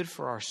good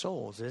for our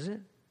souls, is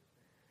it?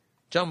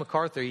 John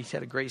MacArthur, he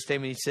had a great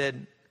statement. He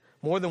said,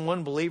 more than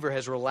one believer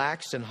has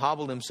relaxed and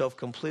hobbled himself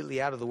completely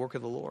out of the work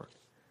of the Lord.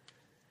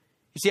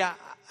 You see,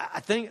 I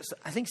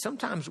think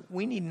sometimes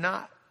we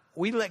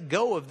let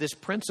go of this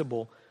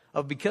principle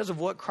of, because of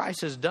what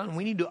Christ has done,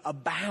 we need to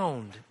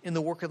abound in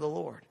the work of the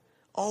Lord.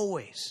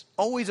 Always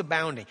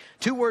abounding.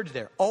 2 words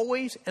there,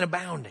 always and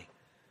abounding.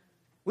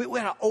 We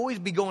ought to always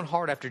be going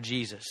hard after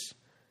Jesus.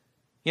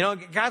 You know,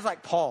 guys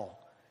like Paul,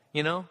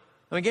 you know.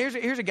 I mean,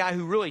 here's a guy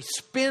who really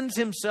spends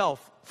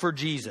himself for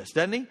Jesus,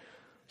 doesn't he?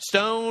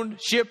 Stoned,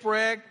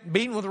 shipwrecked,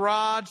 beaten with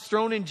rods,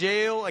 thrown in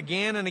jail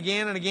again and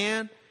again and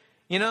again.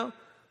 You know,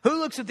 who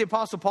looks at the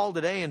Apostle Paul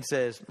today and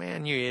says,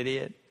 man, you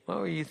idiot. What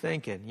were you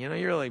thinking? You know,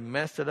 you really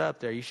messed it up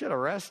there. You should have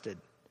rested.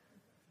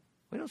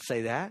 We don't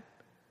say that.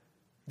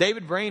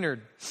 David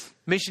Brainerd,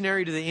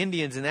 missionary to the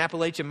Indians in the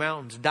Appalachian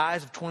Mountains,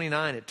 dies of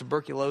 29 at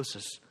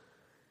tuberculosis.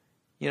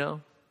 You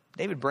know,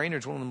 David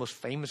Brainerd's one of the most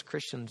famous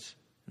Christians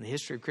in the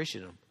history of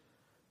Christendom.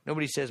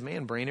 Nobody says,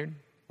 man, Brainerd,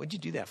 what'd you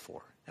do that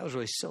for? That was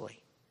really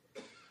silly.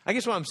 I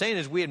guess what I'm saying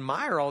is we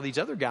admire all these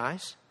other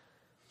guys.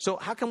 So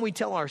how can we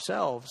tell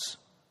ourselves,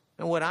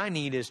 and what I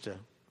need is to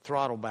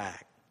throttle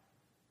back?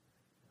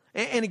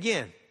 And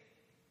again,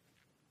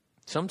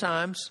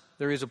 sometimes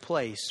there is a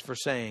place for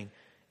saying,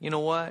 you know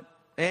what?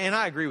 And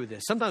I agree with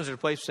this. Sometimes there's a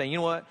place for saying, you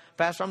know what,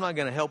 Pastor, I'm not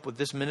going to help with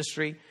this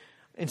ministry.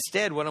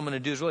 Instead, what I'm going to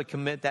do is really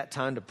commit that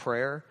time to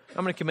prayer.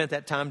 I'm going to commit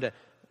that time to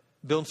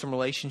build some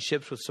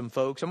relationships with some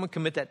folks. I'm going to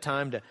commit that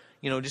time to,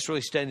 you know, just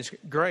really study this.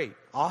 Great.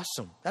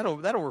 Awesome. That'll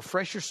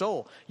refresh your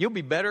soul. You'll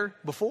be better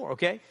before,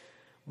 okay?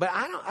 But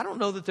I don't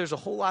know that there's a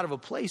whole lot of a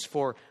place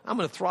for, I'm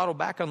going to throttle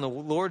back on the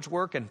Lord's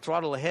work and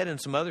throttle ahead in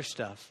some other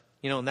stuff,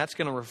 you know, and that's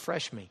going to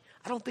refresh me.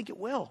 I don't think it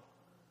will.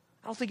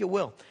 I don't think it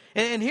will.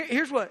 And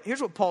here's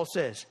what Paul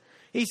says.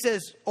 He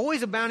says,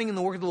 always abounding in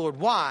the work of the Lord.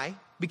 Why?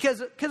 Because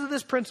of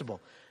this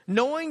principle.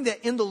 Knowing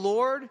that in the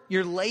Lord,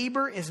 your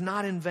labor is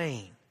not in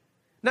vain.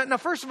 Now,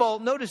 first of all,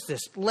 notice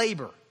this,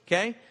 labor,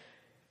 okay?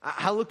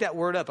 I looked that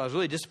word up. I was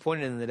really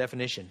disappointed in the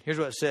definition. Here's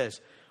what it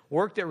says.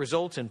 Work that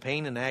results in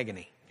pain and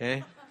agony,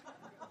 okay?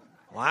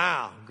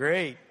 Wow,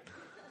 great.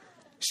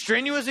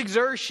 Strenuous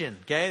exertion,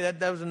 okay?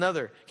 That was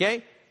another,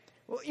 okay?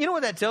 Well, you know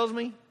what that tells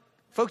me?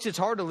 Folks, it's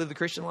hard to live the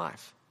Christian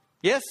life.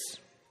 Yes?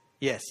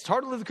 Yes, it's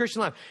hard to live the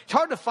Christian life. It's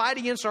hard to fight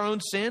against our own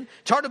sin.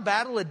 It's hard to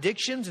battle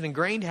addictions and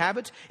ingrained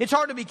habits. It's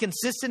hard to be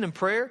consistent in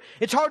prayer.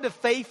 It's hard to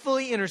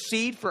faithfully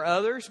intercede for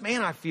others.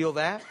 Man, I feel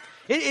that.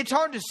 It's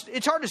hard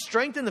to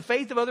strengthen the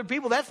faith of other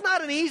people. That's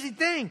not an easy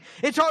thing.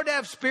 It's hard to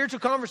have spiritual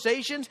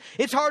conversations.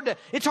 It's hard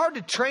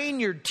to train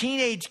your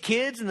teenage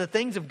kids in the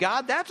things of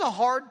God. That's a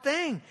hard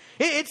thing.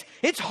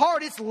 It's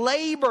hard. It's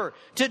labor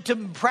to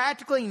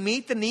practically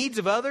meet the needs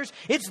of others.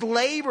 It's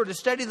labor to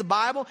study the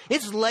Bible.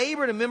 It's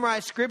labor to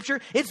memorize Scripture.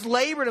 It's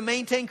labor to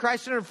maintain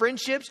Christ-centered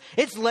friendships.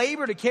 It's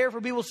labor to care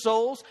for people's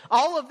souls.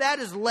 All of that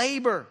is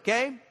labor,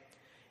 okay?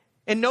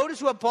 And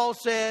notice what Paul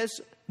says,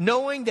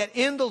 knowing that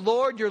in the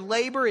Lord your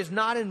labor is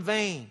not in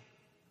vain.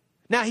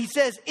 Now he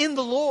says, in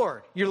the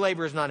Lord your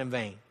labor is not in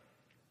vain.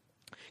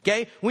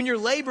 Okay? When your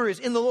labor is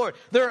in the Lord.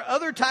 There are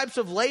other types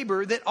of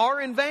labor that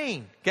are in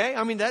vain. Okay?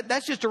 I mean,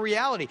 that's just a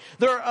reality.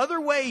 There are other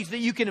ways that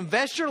you can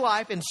invest your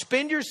life and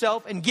spend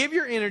yourself and give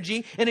your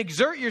energy and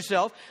exert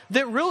yourself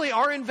that really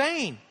are in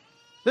vain.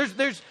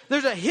 There's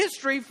a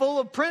history full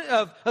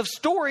of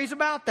stories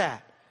about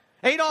that.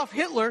 Adolf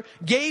Hitler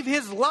gave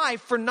his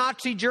life for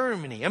Nazi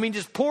Germany. I mean,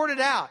 just poured it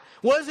out.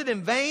 Was it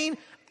in vain?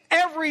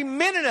 Every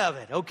minute of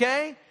it,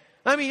 okay?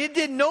 I mean, it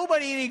did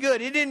nobody any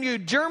good. It didn't do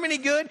Germany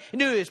good. It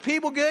didn't do his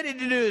people good. It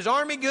didn't do his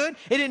army good.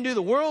 It didn't do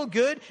the world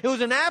good. It was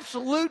an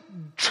absolute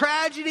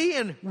tragedy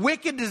and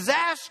wicked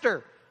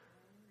disaster.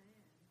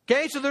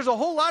 Okay, so there's a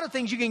whole lot of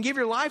things you can give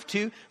your life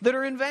to that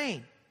are in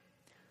vain.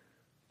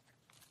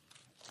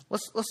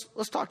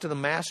 Let's talk to the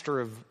master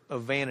of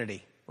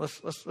vanity.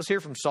 Let's hear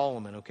from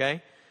Solomon,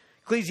 okay?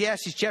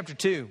 Ecclesiastes chapter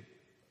 2.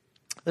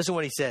 Listen to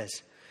what he says.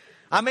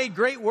 I made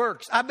great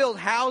works. I built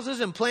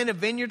houses and planted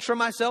vineyards for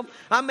myself.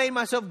 I made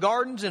myself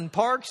gardens and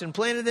parks and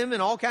planted them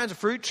in all kinds of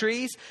fruit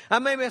trees. I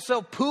made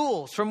myself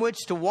pools from which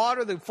to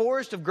water the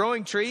forest of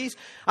growing trees.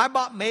 I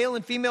bought male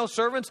and female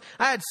servants.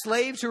 I had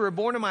slaves who were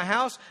born in my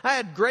house. I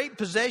had great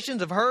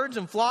possessions of herds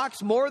and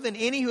flocks, more than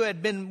any who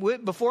had been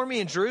before me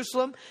in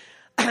Jerusalem.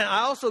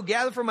 I also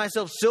gathered for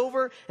myself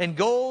silver and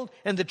gold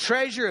and the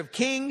treasure of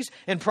kings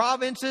and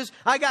provinces.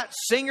 I got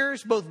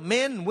singers, both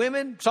men and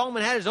women.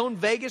 Solomon had his own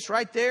Vegas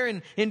right there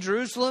in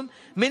Jerusalem.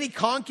 Many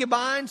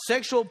concubines,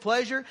 sexual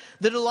pleasure,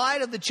 the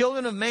delight of the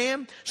children of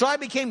man. So I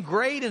became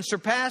great and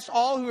surpassed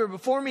all who were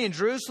before me in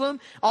Jerusalem.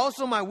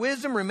 Also my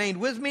wisdom remained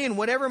with me, and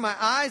whatever my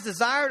eyes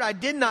desired, I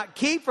did not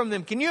keep from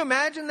them. Can you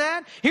imagine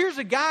that? Here's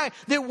a guy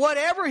that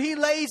whatever he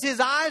lays his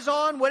eyes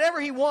on, whatever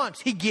he wants,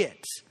 he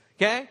gets.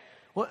 Okay?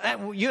 Well,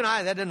 you and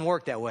I, that doesn't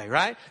work that way,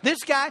 right? This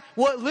guy,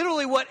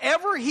 literally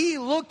whatever he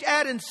looked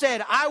at and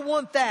said, I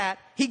want that,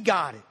 he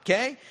got it,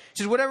 okay? He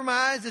says, whatever my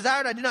eyes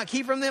desired, I did not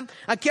keep from them.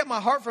 I kept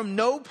my heart from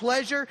no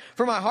pleasure,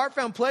 for my heart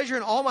found pleasure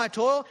in all my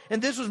toil,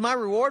 and this was my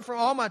reward for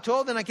all my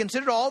toil. Then I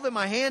considered all that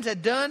my hands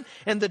had done,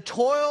 and the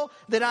toil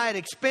that I had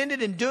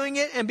expended in doing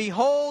it, and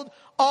behold,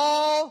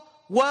 all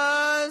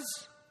was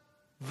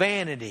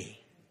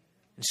vanity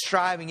and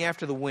striving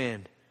after the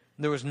wind.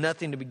 there was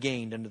nothing to be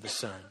gained under the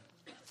sun.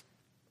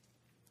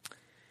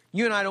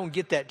 You and I don't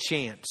get that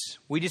chance.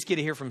 We just get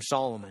to hear from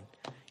Solomon.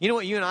 You know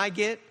what you and I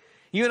get?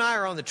 You and I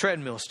are on the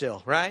treadmill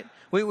still, right?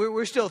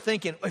 We're still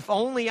thinking, if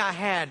only I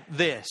had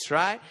this,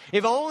 right?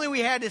 If only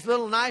we had this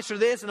little nicer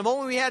this, and if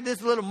only we had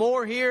this little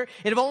more here,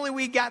 and if only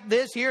we got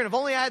this here, and if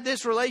only I had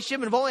this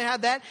relationship, and if only I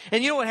had that.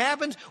 And you know what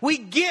happens? We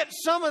get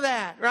some of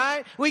that,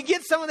 right? We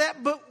get some of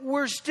that, but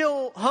we're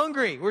still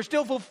hungry. We're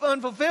still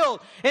unfulfilled.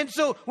 And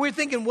so we're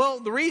thinking, well,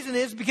 the reason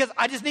is because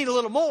I just need a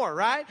little more,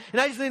 right? And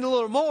I just need a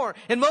little more.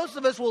 And most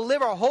of us will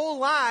live our whole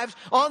lives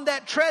on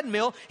that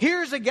treadmill.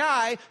 Here's a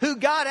guy who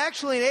God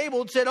actually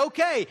enabled, said,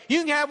 okay, you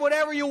can have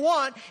whatever you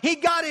want.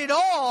 He got it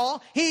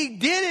all. He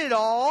did it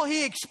all.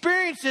 He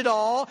experienced it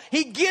all.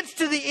 He gets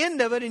to the end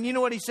of it. And you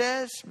know what he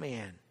says?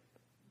 Man,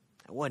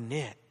 that wasn't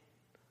it.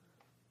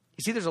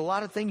 You see, there's a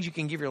lot of things you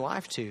can give your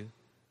life to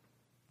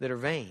that are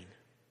vain.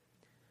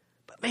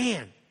 But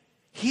man,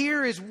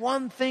 here is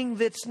one thing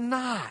that's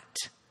not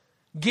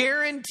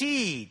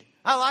guaranteed.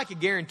 I like a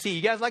guarantee.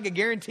 You guys like a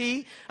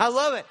guarantee? I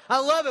love it. I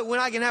love it when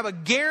I can have a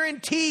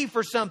guarantee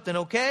for something,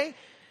 okay?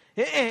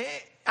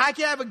 I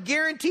can have a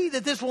guarantee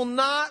that this will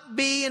not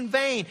be in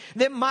vain,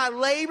 that my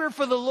labor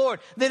for the Lord,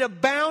 that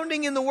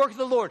abounding in the work of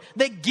the Lord,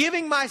 that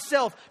giving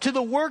myself to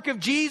the work of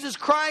Jesus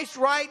Christ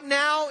right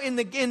now in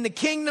the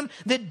kingdom,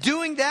 that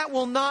doing that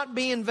will not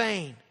be in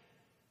vain.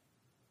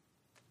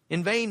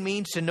 In vain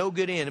means to no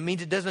good end. It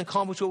means it doesn't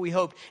accomplish what we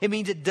hoped. It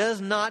means it does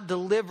not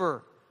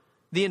deliver.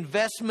 The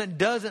investment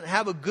doesn't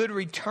have a good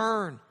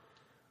return.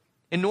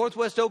 In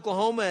Northwest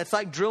Oklahoma, it's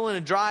like drilling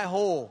a dry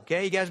hole.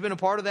 Okay, you guys been a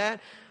part of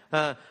that?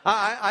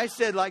 I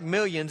said like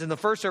millions. In the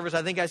first service,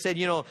 I think I said,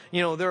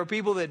 there are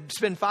people that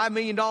spend $5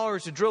 million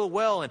to drill a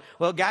well. And,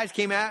 well, guys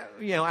came out,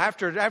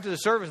 after the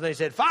service, and they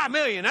said, $5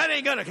 million, that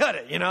ain't going to cut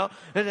it,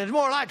 And it's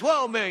more like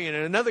 $12 million.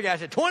 And another guy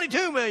said,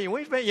 $22 million.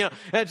 We spent,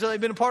 and so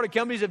they've been a part of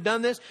companies that have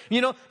done this,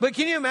 But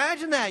can you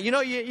imagine that?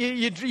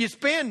 You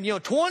spend,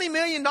 $20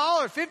 million,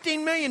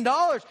 $15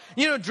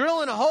 million,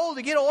 drilling a hole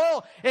to get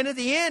oil. And at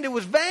the end, it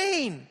was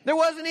vain. There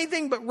wasn't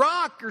anything but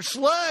rock or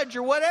sludge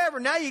or whatever.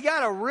 Now you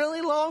got a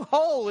really long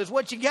hole. Is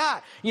what you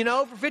got, for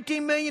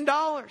 $15 million.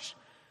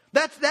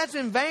 That's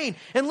in vain.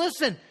 And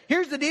listen,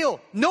 here's the deal.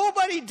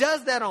 Nobody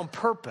does that on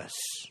purpose.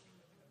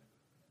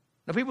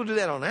 Now, people do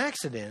that on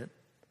accident.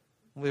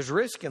 There's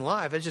risk in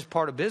life. It's just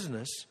part of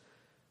business.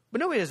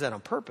 But nobody does that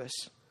on purpose.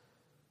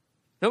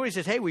 Nobody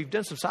says, hey, we've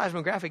done some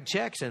seismographic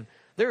checks and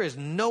there is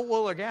no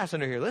oil or gas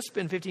under here. Let's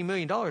spend $15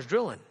 million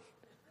drilling.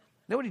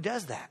 Nobody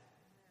does that.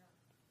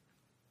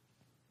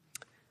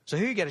 So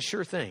here you got a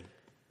sure thing,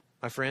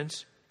 my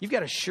friends. You've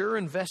got a sure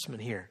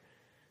investment here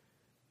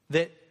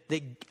that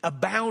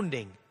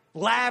abounding,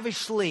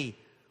 lavishly,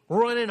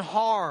 running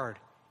hard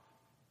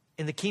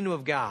in the kingdom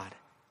of God,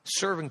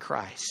 serving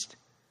Christ,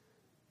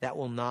 that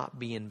will not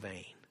be in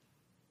vain.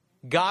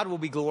 God will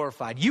be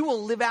glorified. You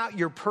will live out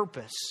your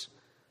purpose.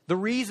 The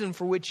reason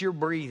for which you're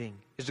breathing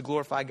is to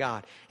glorify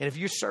God. And if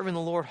you're serving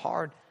the Lord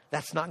hard,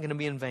 that's not going to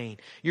be in vain.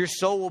 Your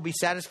soul will be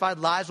satisfied.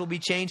 Lives will be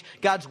changed.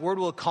 God's word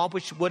will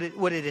accomplish what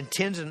it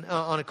intends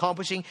on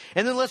accomplishing.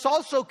 And then let's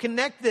also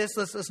connect this.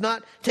 Let's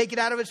not take it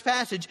out of its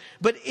passage.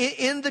 But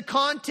in the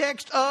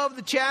context of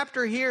the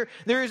chapter here,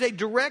 there is a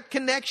direct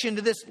connection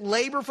to this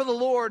labor for the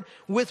Lord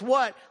with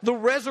what? The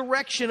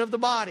resurrection of the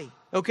body.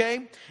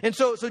 Okay? And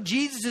so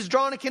Jesus is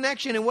drawing a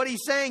connection, and what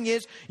he's saying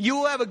is you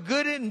will have a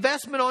good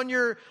investment on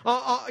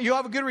you'll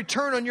have a good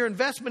return on your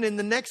investment in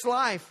the next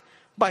life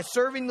by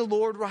serving the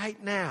Lord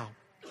right now.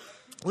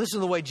 Listen to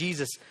the way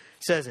Jesus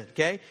says it,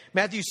 okay?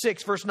 Matthew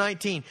 6, verse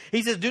 19.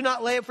 He says, do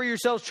not lay up for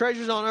yourselves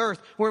treasures on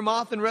earth where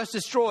moth and rust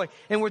destroy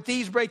and where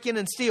thieves break in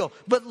and steal.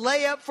 But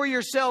lay up for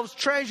yourselves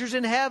treasures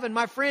in heaven.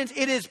 My friends,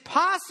 it is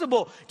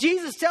possible.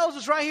 Jesus tells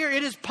us right here,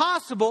 it is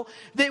possible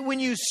that when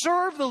you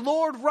serve the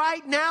Lord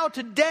right now,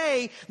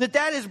 today,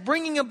 that is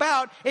bringing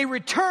about a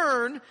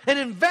return, an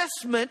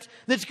investment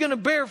that's going to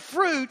bear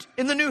fruit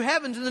in the new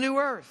heavens and the new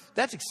earth.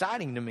 That's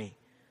exciting to me.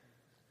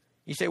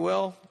 You say,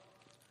 well,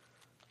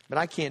 but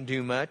I can't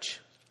do much.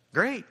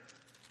 Great.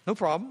 No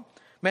problem.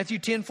 Matthew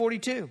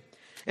 10:42.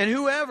 And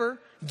whoever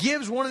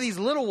gives one of these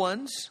little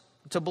ones,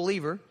 it's a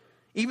believer,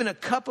 even a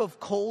cup of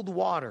cold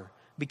water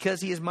because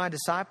he is my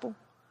disciple,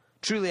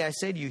 truly I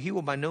say to you, he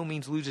will by no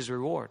means lose his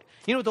reward.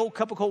 You know what the whole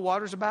cup of cold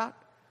water is about?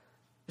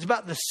 It's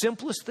about the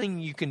simplest thing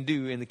you can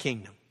do in the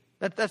kingdom.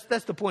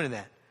 That's the point of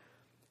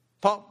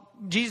that.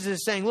 Jesus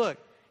is saying, look,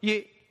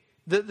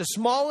 the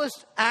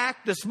smallest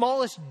act, the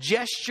smallest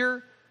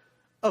gesture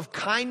of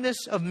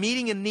kindness, of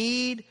meeting a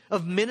need,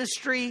 of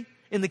ministry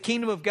in the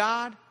kingdom of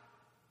God,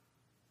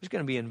 there's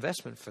going to be an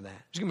investment for that.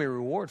 There's going to be a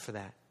reward for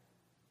that.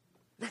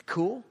 Isn't that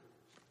cool?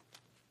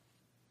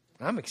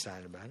 I'm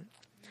excited about it.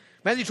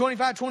 Matthew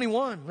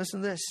 25:21.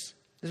 Listen to this.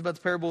 This is about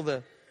the parable of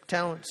the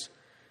talents.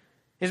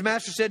 His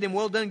master said to him,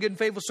 well done, good and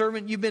faithful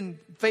servant. You've been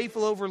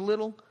faithful over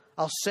little.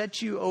 I'll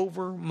set you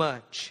over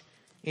much.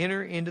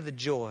 Enter into the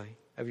joy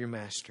of your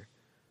master.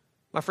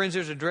 My friends,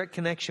 there's a direct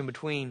connection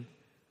between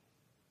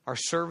our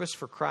service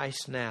for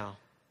Christ now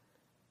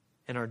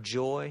and our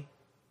joy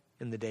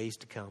in the days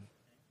to come.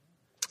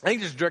 I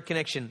think there's a direct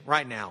connection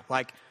right now.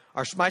 Like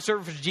my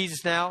service for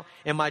Jesus now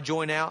and my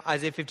joy now.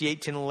 Isaiah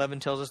 58, 10 and 11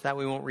 tells us that.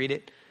 We won't read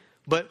it.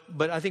 But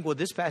I think what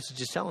this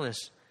passage is telling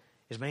us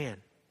is, man,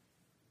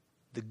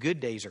 the good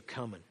days are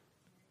coming.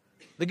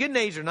 The good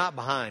days are not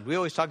behind. We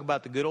always talk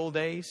about the good old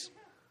days.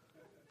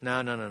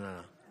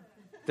 No.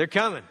 They're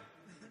coming.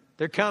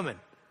 They're coming.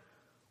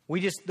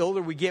 The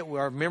older we get,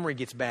 our memory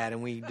gets bad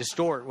and we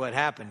distort what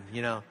happened,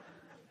 you know.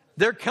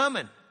 They're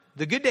coming.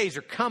 The good days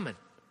are coming.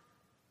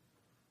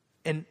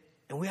 And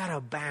we ought to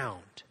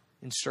abound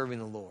in serving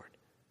the Lord.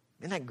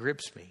 And that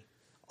grips me.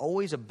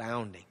 Always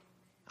abounding.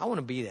 I want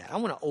to be that. I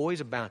want to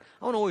always abound.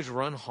 I want to always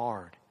run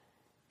hard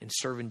in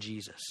serving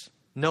Jesus.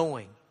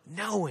 Knowing,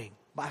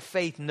 by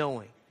faith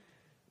knowing,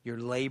 your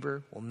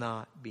labor will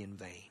not be in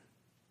vain.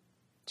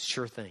 It's a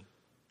sure thing.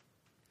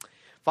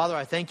 Father,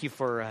 I thank you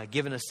for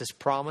giving us this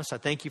promise. I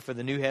thank you for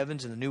the new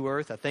heavens and the new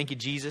earth. I thank you,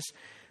 Jesus,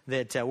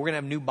 that we're going to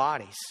have new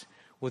bodies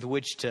with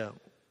which to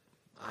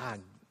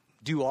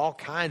do all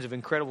kinds of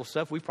incredible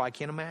stuff we probably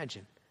can't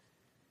imagine.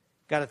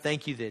 God, I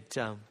thank you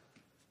that,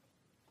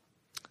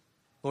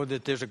 Lord,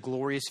 that there's a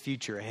glorious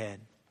future ahead.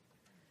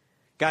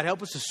 God,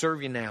 help us to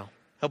serve you now.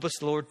 Help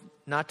us, Lord,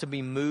 not to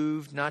be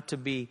moved, not to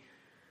be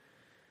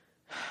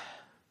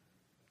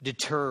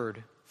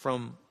deterred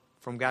from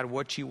God,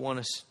 what you want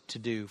us to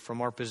do,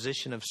 from our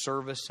position of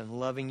service and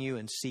loving you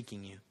and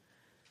seeking you.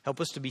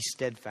 Help us to be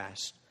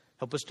steadfast.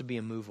 Help us to be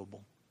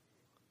immovable.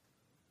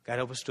 God,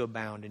 help us to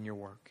abound in your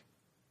work.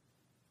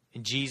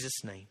 In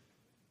Jesus' name,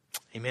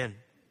 amen.